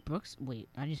 Melvin Brooks. Wait,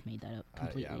 I just made that up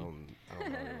completely. I don't know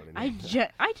anybody.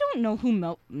 I don't know who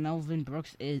Melvin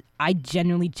Brooks is. I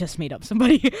genuinely just made up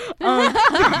somebody. We could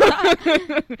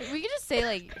just say,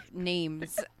 like,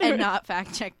 names and not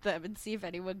fact check them and see if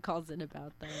anyone calls in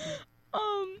about them.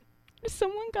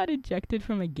 someone got ejected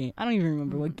from a game. I don't even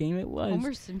remember what game it was.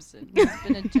 Homer Simpson has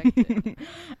been ejected.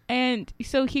 And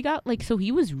so he got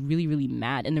he was really, really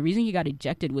mad. And the reason he got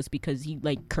ejected was because he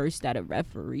cursed at a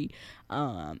referee.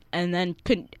 And then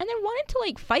wanted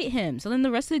to fight him. So then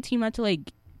the rest of the team had to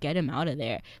get him out of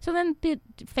there. So then the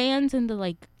fans and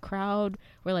the crowd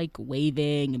were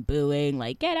waving and booing,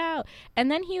 get out.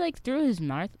 And then he threw his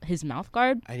mouth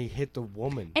guard. And he hit the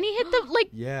woman. And he hit the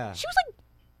Yeah. She was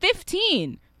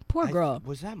 15. Poor girl.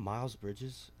 Was that Miles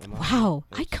Bridges? Wow,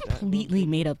 I completely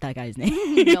made up that guy's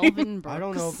name. Melvin Brooks. I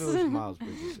don't know if it was Miles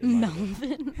Bridges.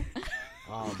 Melvin.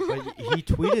 But he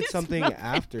tweeted something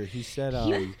after. He said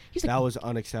he's that was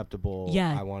unacceptable.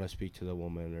 Yeah. I want to speak to the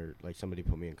woman, or somebody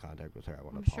put me in contact with her. I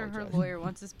want I'm to sure apologize. her lawyer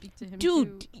wants to speak to him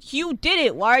Dude, too. you did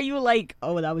it. Why are you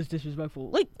oh, that was disrespectful?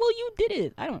 Well, you did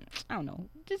it. I don't know.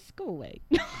 Just go away.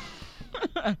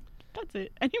 That's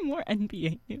it. Any more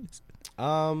NBA news?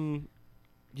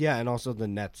 Yeah, and also the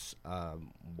Nets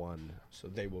won, so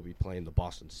they will be playing the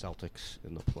Boston Celtics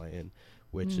in the play-in,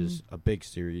 which is a big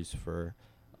series for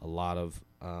a lot of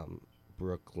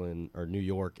Brooklyn or New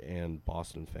York and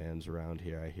Boston fans around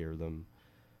here. I hear them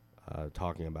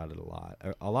talking about it a lot.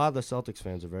 A lot of the Celtics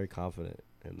fans are very confident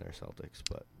in their Celtics,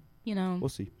 but we'll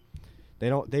see.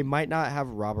 They might not have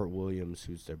Robert Williams,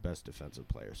 who's their best defensive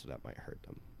player, so that might hurt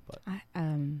them. But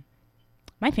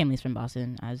my family's from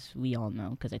Boston, as we all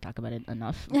know, because I talk about it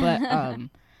enough. But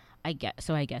I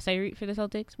guess I root for the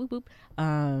Celtics. Whoop whoop.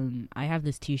 I have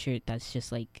this T-shirt that's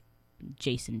just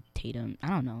Jason Tatum. I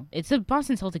don't know. It's a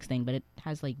Boston Celtics thing, but it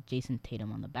has Jason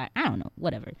Tatum on the back. I don't know.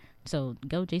 Whatever. So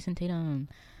go Jason Tatum.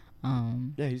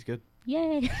 yeah, he's good.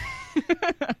 Yay.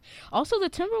 Also, the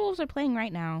Timberwolves are playing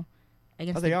right now.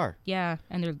 They are. Yeah,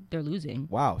 and they're losing.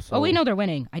 Wow. So Oh wait, no, they're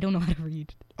winning. I don't know how to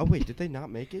read. Oh wait, did they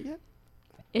not make it yet?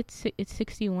 It's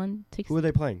 61. Who are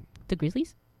they playing? The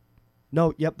Grizzlies.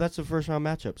 No, yep, that's the first round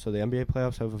matchup. So the NBA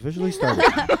playoffs have officially started.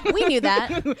 We knew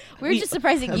that. We were just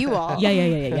surprising you all.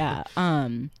 Yeah.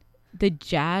 The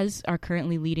Jazz are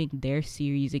currently leading their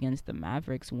series against the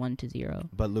Mavericks 1-0.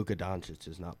 But Luka Doncic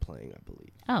is not playing, I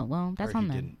believe. Oh well, that's or on he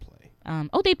them. didn't play.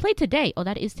 They played today. Oh,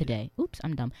 that is today. Oops,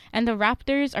 I'm dumb. And the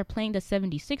Raptors are playing the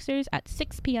 76ers at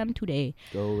 6 p.m. today.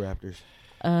 Go Raptors.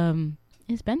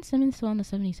 Is Ben Simmons still on the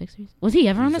 76ers? Was he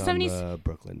ever on the He's 76ers? the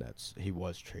Brooklyn Nets. He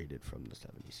was traded from the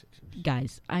 76ers.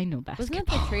 Guys, I know basketball. Wasn't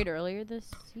that the trade earlier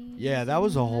this season? Yeah, that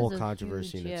was a whole That was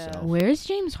controversy huge, in yeah. itself. Where's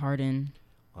James Harden?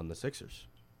 On the Sixers.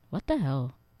 What the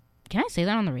hell? Can I say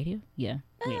that on the radio? Yeah.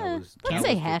 That was- let's that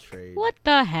say was the heck. trade. What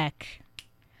the heck?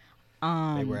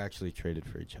 They were actually traded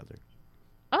for each other.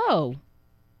 Oh.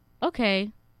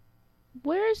 Okay.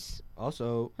 Where's...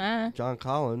 Also, John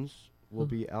Collins will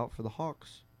be out for the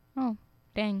Hawks. Oh,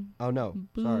 dang. Oh no,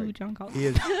 Boo, sorry. John Collins. He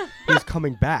is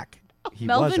coming back. He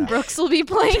was Melvin out. Brooks will be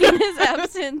playing in his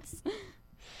absence.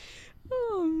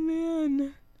 Oh,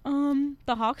 man.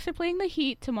 The Hawks are playing the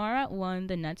Heat tomorrow at 1.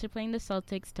 The Nets are playing the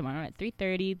Celtics tomorrow at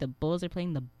 3:30. The Bulls are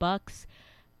playing the Bucks.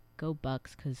 Go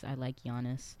Bucks, because I like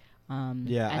Giannis.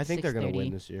 Yeah, at I think they're going to 6:30.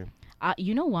 win this year.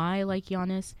 You know why I like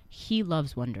Giannis? He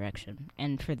loves One Direction.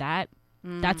 And for that,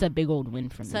 that's a big old win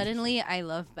for me. Suddenly, I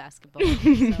love basketball so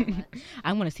much.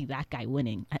 I want to see that guy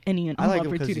winning at any I like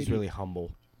him because opportunity. he's really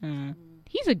humble.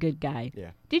 He's a good guy.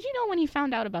 Yeah. Did you know when he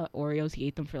found out about Oreos, he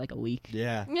ate them for a week?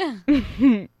 Yeah.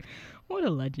 Yeah. What a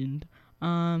legend.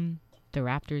 The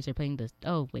Raptors are playing the...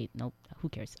 Oh, wait. Nope. Who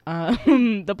cares?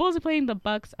 The Bulls are playing the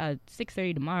Bucks at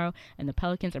 6:30 tomorrow, and the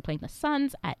Pelicans are playing the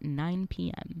Suns at 9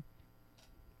 p.m.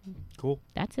 Cool.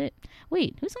 That's it.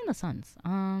 Wait, who's on the Suns?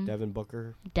 Devin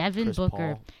Booker. Devin Chris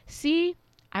Booker. Paul. See,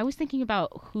 I was thinking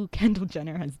about who Kendall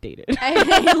Jenner has dated.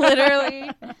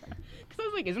 Literally. Because I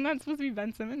was like, isn't that supposed to be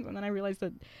Ben Simmons? And then I realized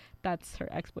that that's her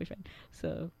ex-boyfriend.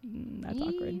 So that's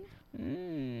awkward.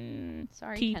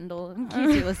 Sorry, T- Kendall, in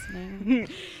case you're listening.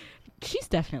 She's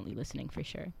definitely listening for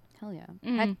sure. Hell yeah.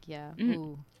 Mm. Heck yeah. Mm.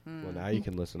 Ooh. Well, now you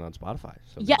can listen on Spotify.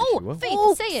 So Yeah. maybe she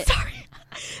will. Faith, say it. Sorry.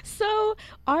 So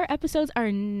our episodes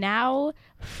are now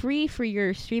free for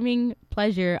your streaming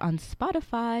pleasure on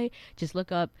Spotify. Just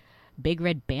look up Big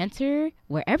Red Banter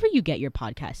wherever you get your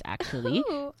podcast, actually,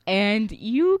 Ooh. and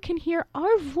you can hear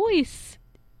our voice.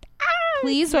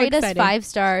 Please So rate exciting. us 5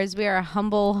 stars. We are a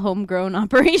humble, homegrown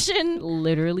operation.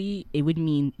 Literally, it would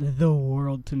mean the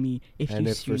world to me if And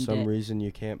you if for streamed some it. reason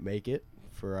you can't make it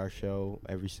for our show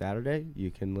every Saturday,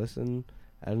 you can listen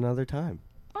at another time.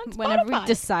 On Whenever we Spotify.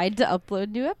 decide to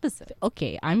upload new episodes.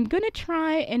 Okay, I'm gonna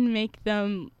try and make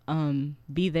them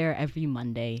be there every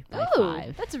Monday by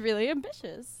 5. That's really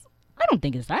ambitious. I don't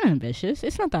think it's that ambitious.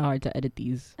 It's not that hard to edit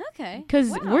these. Okay. Because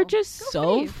Wow. we're just Go for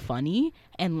so you. funny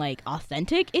and, like,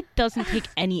 authentic. It doesn't take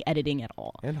any editing at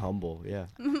all. And humble, yeah.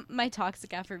 My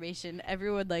toxic affirmation.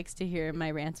 Everyone likes to hear my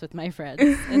rants with my friends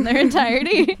in their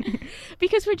entirety.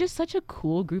 Because we're just such a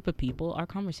cool group of people. Our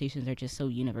conversations are just so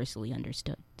universally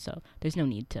understood. So there's no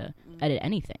need to edit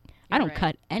anything. I You're don't right.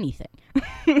 cut anything.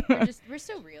 We're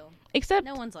so real. Except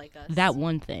No one's like us. that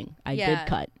one thing I Yeah. did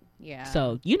cut. Yeah.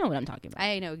 So you know what I'm talking about.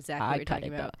 I know exactly what I you're cut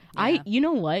talking it about. though. Yeah. You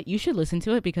know what? You should listen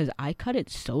to it because I cut it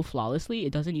so flawlessly.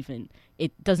 It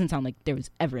doesn't sound like there was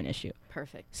ever an issue.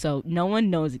 Perfect. So no one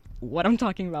knows what I'm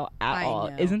talking about at I all.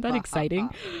 know. Isn't that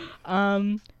exciting?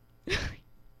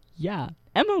 Yeah.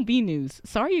 MLB news.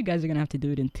 Sorry you guys are going to have to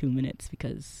do it in 2 minutes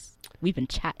because we've been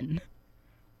chatting.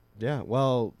 Yeah,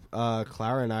 well,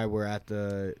 Clara and I were at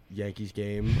the Yankees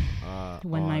game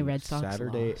When my on Red Sox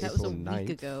Saturday, lost. That was a April week 9th.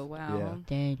 ago. Wow. Yeah.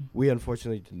 Dang. We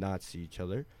unfortunately did not see each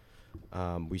other.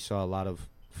 We saw a lot of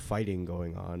fighting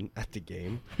going on at the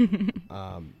game.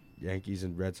 Yankees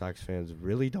and Red Sox fans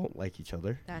really don't like each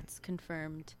other. That's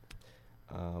confirmed.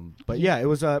 But yeah, it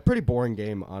was a pretty boring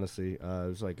game, honestly. It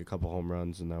was like a couple home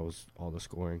runs, and that was all the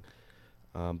scoring.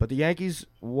 But the Yankees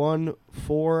won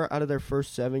 4 out of their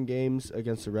first 7 games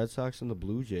against the Red Sox and the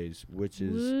Blue Jays, which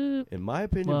is, Whoop. in my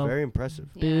opinion, Well, very impressive.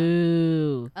 Yeah.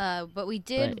 Boo. But we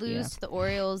did But, lose yeah. to the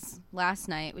Orioles last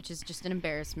night, which is just an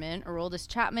embarrassment. Aroldis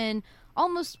Chapman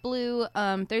almost blew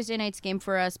Thursday night's game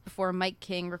for us before Mike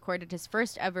King recorded his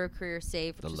first ever career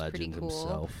save, which The is legend pretty cool.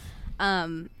 himself.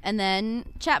 And then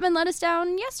Chapman let us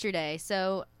down yesterday.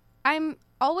 So I'm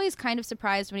always kind of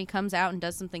surprised when he comes out and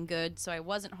does something good. So I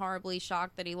wasn't horribly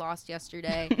shocked that he lost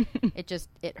yesterday.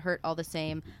 It hurt all the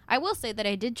same. I will say that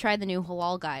I did try the new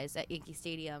halal guys at Yankee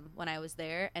Stadium when I was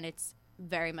there, and it's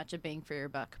very much a bang for your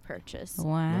buck purchase.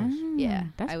 Wow. Yeah,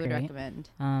 That's I would great. recommend.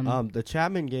 The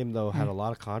Chapman game, though, had a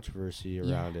lot of controversy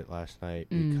around it last night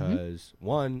because,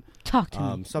 one, Talk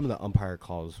to me. some of the umpire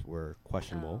calls were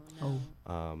questionable. Oh,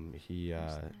 no. He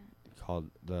called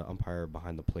the umpire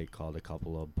behind the plate called a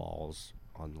couple of balls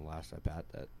on the last at bat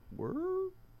that were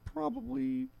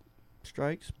probably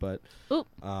strikes, but Oop.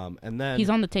 and then He's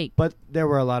on the take. but there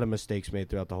were a lot of mistakes made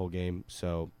throughout the whole game,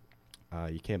 so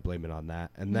you can't blame it on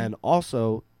that. And then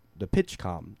also the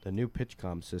PitchCom, the new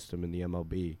PitchCom system in the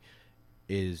MLB,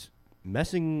 is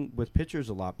messing with pitchers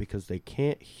a lot because they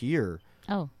can't hear.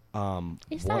 Oh.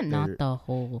 Is what that not they're- the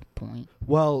whole point?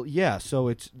 Well, yeah. So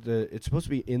it's supposed to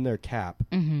be in their cap,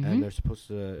 Mm-hmm. and they're supposed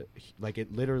to like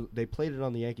it. Literally, they played it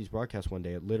on the Yankees broadcast one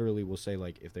day. It literally will say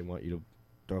like if they want you to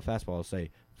throw a fastball, it'll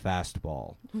say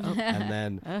fastball, and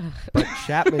then but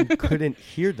Chapman couldn't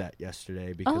hear that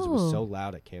yesterday because it was so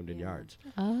loud at Camden Yards.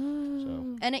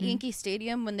 Oh. And at Yankee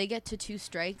Stadium, when they get to 2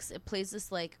 strikes, it plays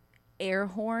this like air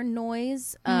horn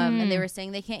noise. And they were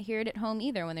saying they can't hear it at home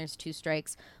either when there's 2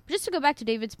 strikes. But just to go back to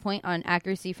David's point on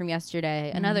accuracy from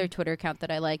yesterday, another Twitter account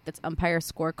that I like that's Umpire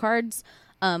Scorecards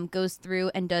goes through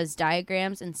and does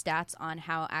diagrams and stats on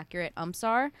how accurate umps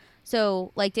are.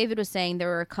 So like David was saying, there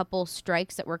were a couple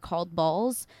strikes that were called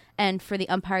balls. And for the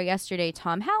umpire yesterday,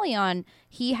 Tom Hallion,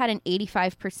 he had an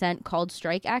 85% called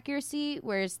strike accuracy,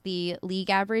 whereas the league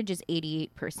average is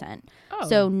 88%. Oh.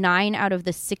 So 9 out of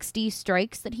the 60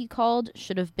 strikes that he called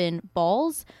should have been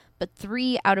balls, but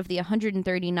 3 out of the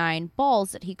 139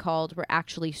 balls that he called were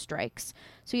actually strikes.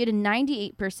 So he had a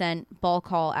 98% ball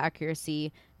call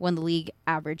accuracy when the league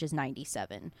average is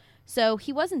 97. So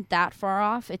he wasn't that far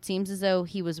off. It seems as though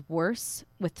he was worse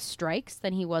with strikes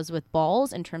than he was with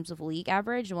balls in terms of league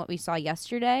average and what we saw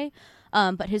yesterday.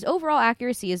 But his overall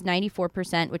accuracy is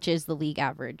 94%, which is the league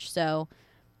average. So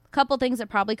a couple things that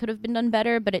probably could have been done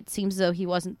better, but it seems as though he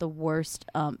wasn't the worst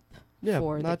ump Yeah,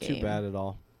 for not the too game. bad at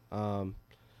all.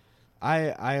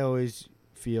 I always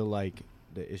feel like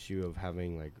the issue of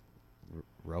having like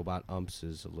robot umps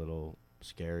is a little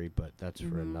scary, but that's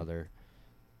for another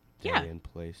day Yeah. and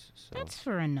place. So That's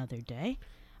for another day.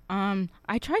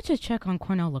 I tried to check on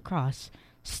Cornell Lacrosse.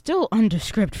 Still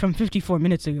undescript from 54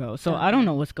 minutes ago, so I don't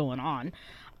know what's going on.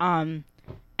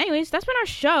 Anyways, that's been our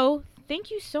show. Thank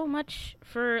you so much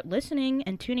for listening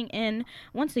and tuning in.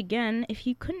 Once again, if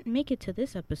you couldn't make it to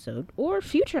this episode or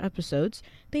future episodes,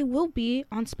 they will be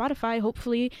on Spotify,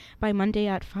 hopefully by Monday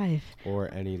at 5.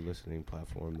 or any listening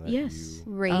platform that Yes.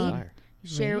 you Rate. desire.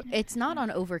 Share. Right. It's not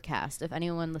on Overcast. If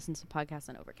anyone listens to podcasts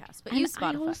on Overcast, but And use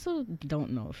I Spotify. also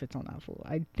don't know if it's on Apple.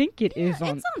 I think it is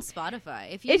on. It's on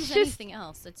Spotify. If you It's use just- anything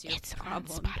else, that's your It's problem.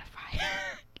 on Spotify.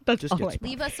 That's Just all get I Spotify.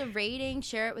 Leave us a rating,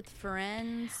 share it with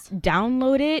friends.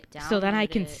 download it so that I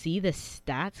Download can it. see the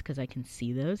stats because I can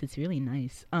see those. It's really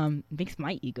nice. Makes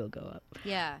my ego go up.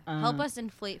 Yeah. Help us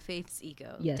inflate Faith's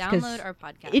ego. Yes, 'cause Download our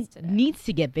podcast It today. needs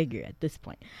to get bigger at this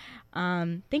point.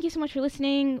 Thank you so much for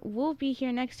listening. We'll be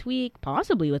here next week,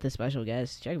 possibly with a special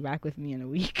guest. Check back with me in a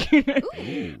week.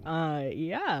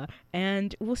 Yeah,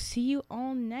 and we'll see you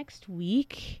all next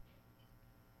week.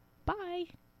 Bye.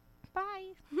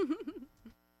 Bye.